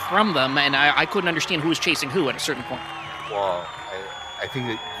ran away from them, and I couldn't understand who was chasing who at a certain point. Well, I think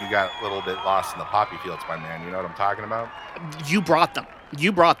that you got a little bit lost in the poppy fields, my man. You know what I'm talking about? You brought them.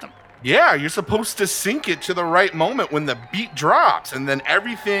 Yeah, you're supposed to sync it to the right moment when the beat drops, and then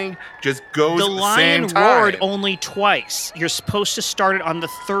everything just goes the at the same time. The lion roared only twice. You're supposed to start it on the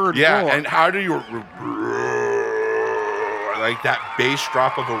third roar. Yeah, and how do you... like that bass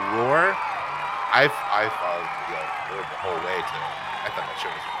drop of a roar? I followed the whole way to it. I thought that shit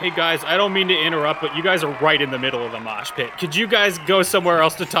was... Hey guys, I don't mean to interrupt, but you guys are right in the middle of the mosh pit. Could you guys go somewhere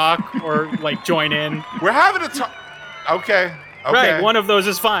else to talk or like join in? We're having a talk. Okay. Right, one of those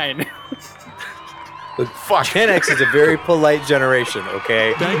is fine. Fuck. Gen X is a very polite generation,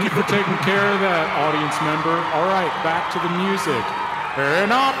 okay? Thank you for taking care of that, audience member. All right, back to the music.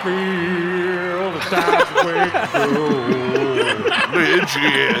 And I feel the time's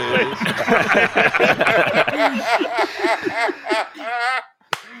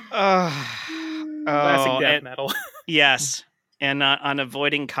Classic death metal. Yes. And on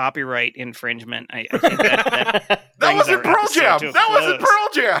avoiding copyright infringement, I think that wasn't Pearl Jam. That wasn't Pearl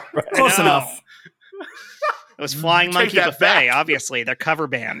Jam. Close enough. It was Flying Monkey Buffet, obviously. They're cover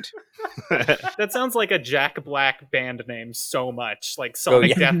band. That sounds like a Jack Black band name so much, like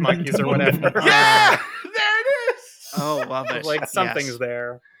Sonic Death Monkeys or whatever. Yeah, there it is. Oh, love it. Like something's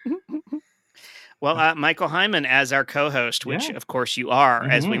there. Well, Michael Hyman as our co-host, which of course you are,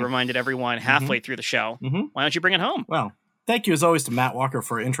 as we reminded everyone halfway through the show. Why don't you bring it home? Well, thank you as always to Matt Walker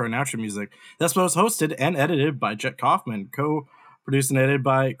for intro and outro music. This was hosted and edited by Jet Kaufman, co-produced and edited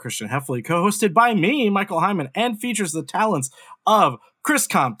by Christian Heffley, co-hosted by me, Michael Hyman, and features the talents of Chris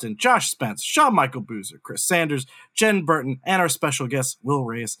Compton, Josh Spence, Sean Michael Boozer, Chris Sanders, Jen Burton, and our special guests, Will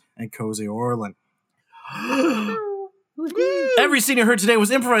Reyes and Cozi Orlen. Every scene you heard today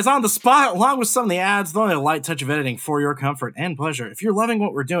was improvised on the spot, along with some of the ads, throwing a light touch of editing for your comfort and pleasure. If you're loving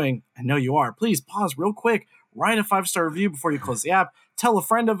what we're doing, I know you are, please pause real quick, write a 5-star review before you close the app, tell a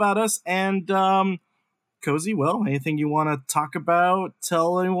friend about us, and Cozi, well, anything you want to talk about,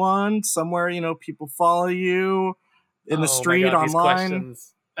 tell anyone, somewhere, people follow you, in the street, online.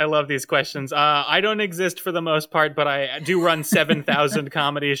 I love these questions. I don't exist for the most part, but I do run 7,000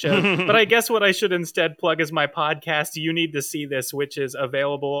 comedy shows. But I guess what I should instead plug is my podcast, You Need to See This, which is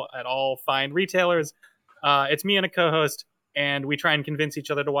available at all fine retailers. It's me and a co-host, and we try and convince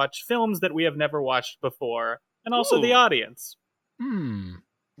each other to watch films that we have never watched before, and also the audience.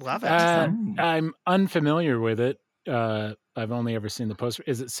 Love it. I'm unfamiliar with it. I've only ever seen the poster.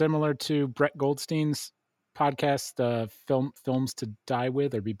 Is it similar to Brett Goldstein's podcast, Films to Die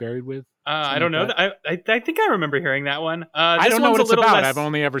With or Be Buried With? I don't know. I think I remember hearing that one. I don't know what it's about.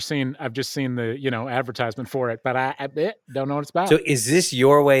 I've just seen the advertisement for it, but I don't know what it's about. So is this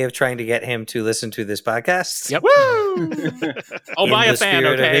your way of trying to get him to listen to this podcast? Yep. Woo! I'll buy a fan,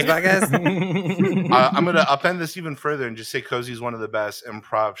 okay? I'm going to upend this even further and just say Cozi's one of the best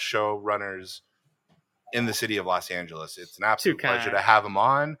improv show runners in the city of Los Angeles. It's an absolute pleasure to have him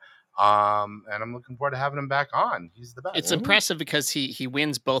on. And I'm looking forward to having him back on. He's the best. It's impressive because he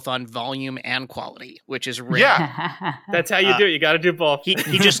wins both on volume and quality, which is rare. Yeah. That's how you do it. You got to do both. He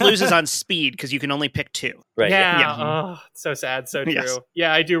just loses on speed because you can only pick 2. Right. Yeah. Oh, so sad. So true. Yes.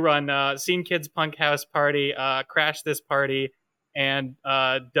 Yeah, I do run Scene Kids Punk House Party, Crash This Party, and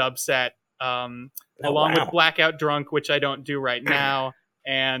Dub Set, along with Blackout Drunk, which I don't do right now,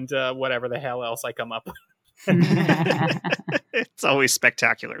 and whatever the hell else I come up with. It's always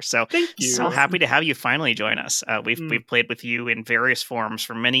spectacular. So thank you. So happy to have you finally join us. We've played with you in various forms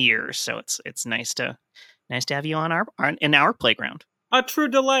for many years, so it's nice to have you on in our playground. A true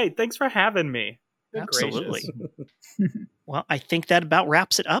delight. Thanks for having me. Absolutely. Well, I think that about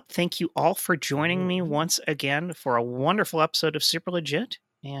wraps it up. Thank you all for joining me once again for a wonderful episode of Super Legit.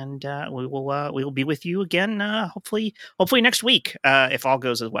 And we will be with you again hopefully next week if all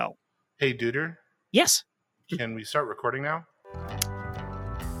goes as well. Hey, Duder. Yes. Can we start recording now?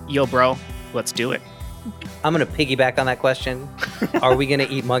 Yo, bro, let's do it. I'm going to piggyback on that question. Are we going to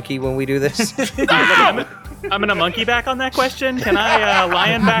eat monkey when we do this? No! I'm going to monkey back on that question. Can I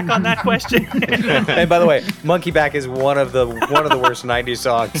lion back on that question? And by the way, monkey back is one of the worst 90s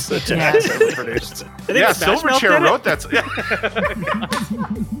songs that Gen X ever produced. Yeah, Silverchair wrote that.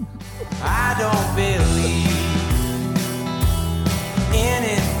 I don't believe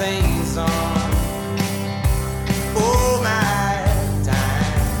anything's on. Oh my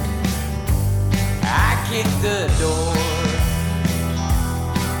time, I kicked the door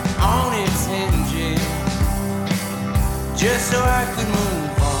on its hinges just so I could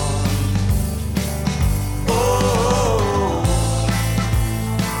move on. Oh,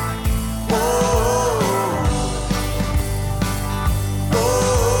 oh,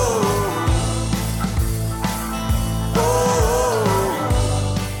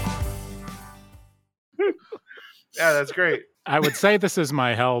 Yeah, that's great. I would say this is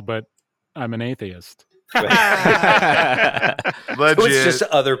my hell, but I'm an atheist. So it's just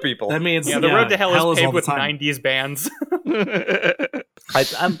other people. That means the road to hell is paved with 90s bands.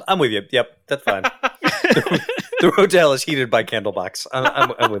 I'm with you. Yep, that's fine. The road to hell is heated by Candlebox.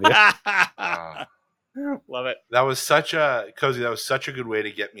 I'm with you. Love it. That was such a Cozy. That was such a good way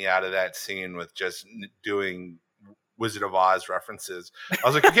to get me out of that scene with just doing Wizard of Oz references. I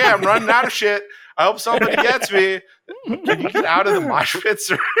was like, okay, I'm running out of shit. I hope somebody gets me. Can you get out of the mosh pits?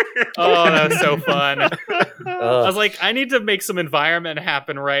 Oh, that was so fun. I was like, I need to make some environment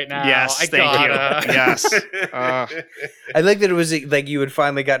happen right now. Yes, thank you. Yes. I like that it was like you had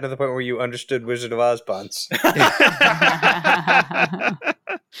finally gotten to the point where you understood Wizard of Oz puns. I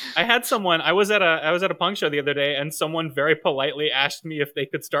had someone. I was at a punk show the other day, and someone very politely asked me if they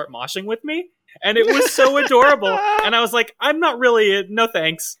could start moshing with me, and it was so adorable. And I was like, I'm not really. No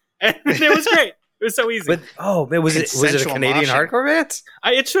thanks. And it was great. It was so easy. But was it a Canadian hardcore band?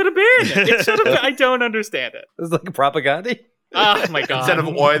 It should have been. It should have been. I don't understand it. It was like a propaganda. Oh my god! Instead of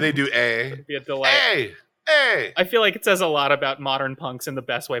oi, they do a. It'd be a delight. Hey. I feel like it says a lot about modern punks in the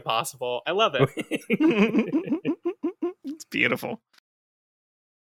best way possible. I love it. It's beautiful.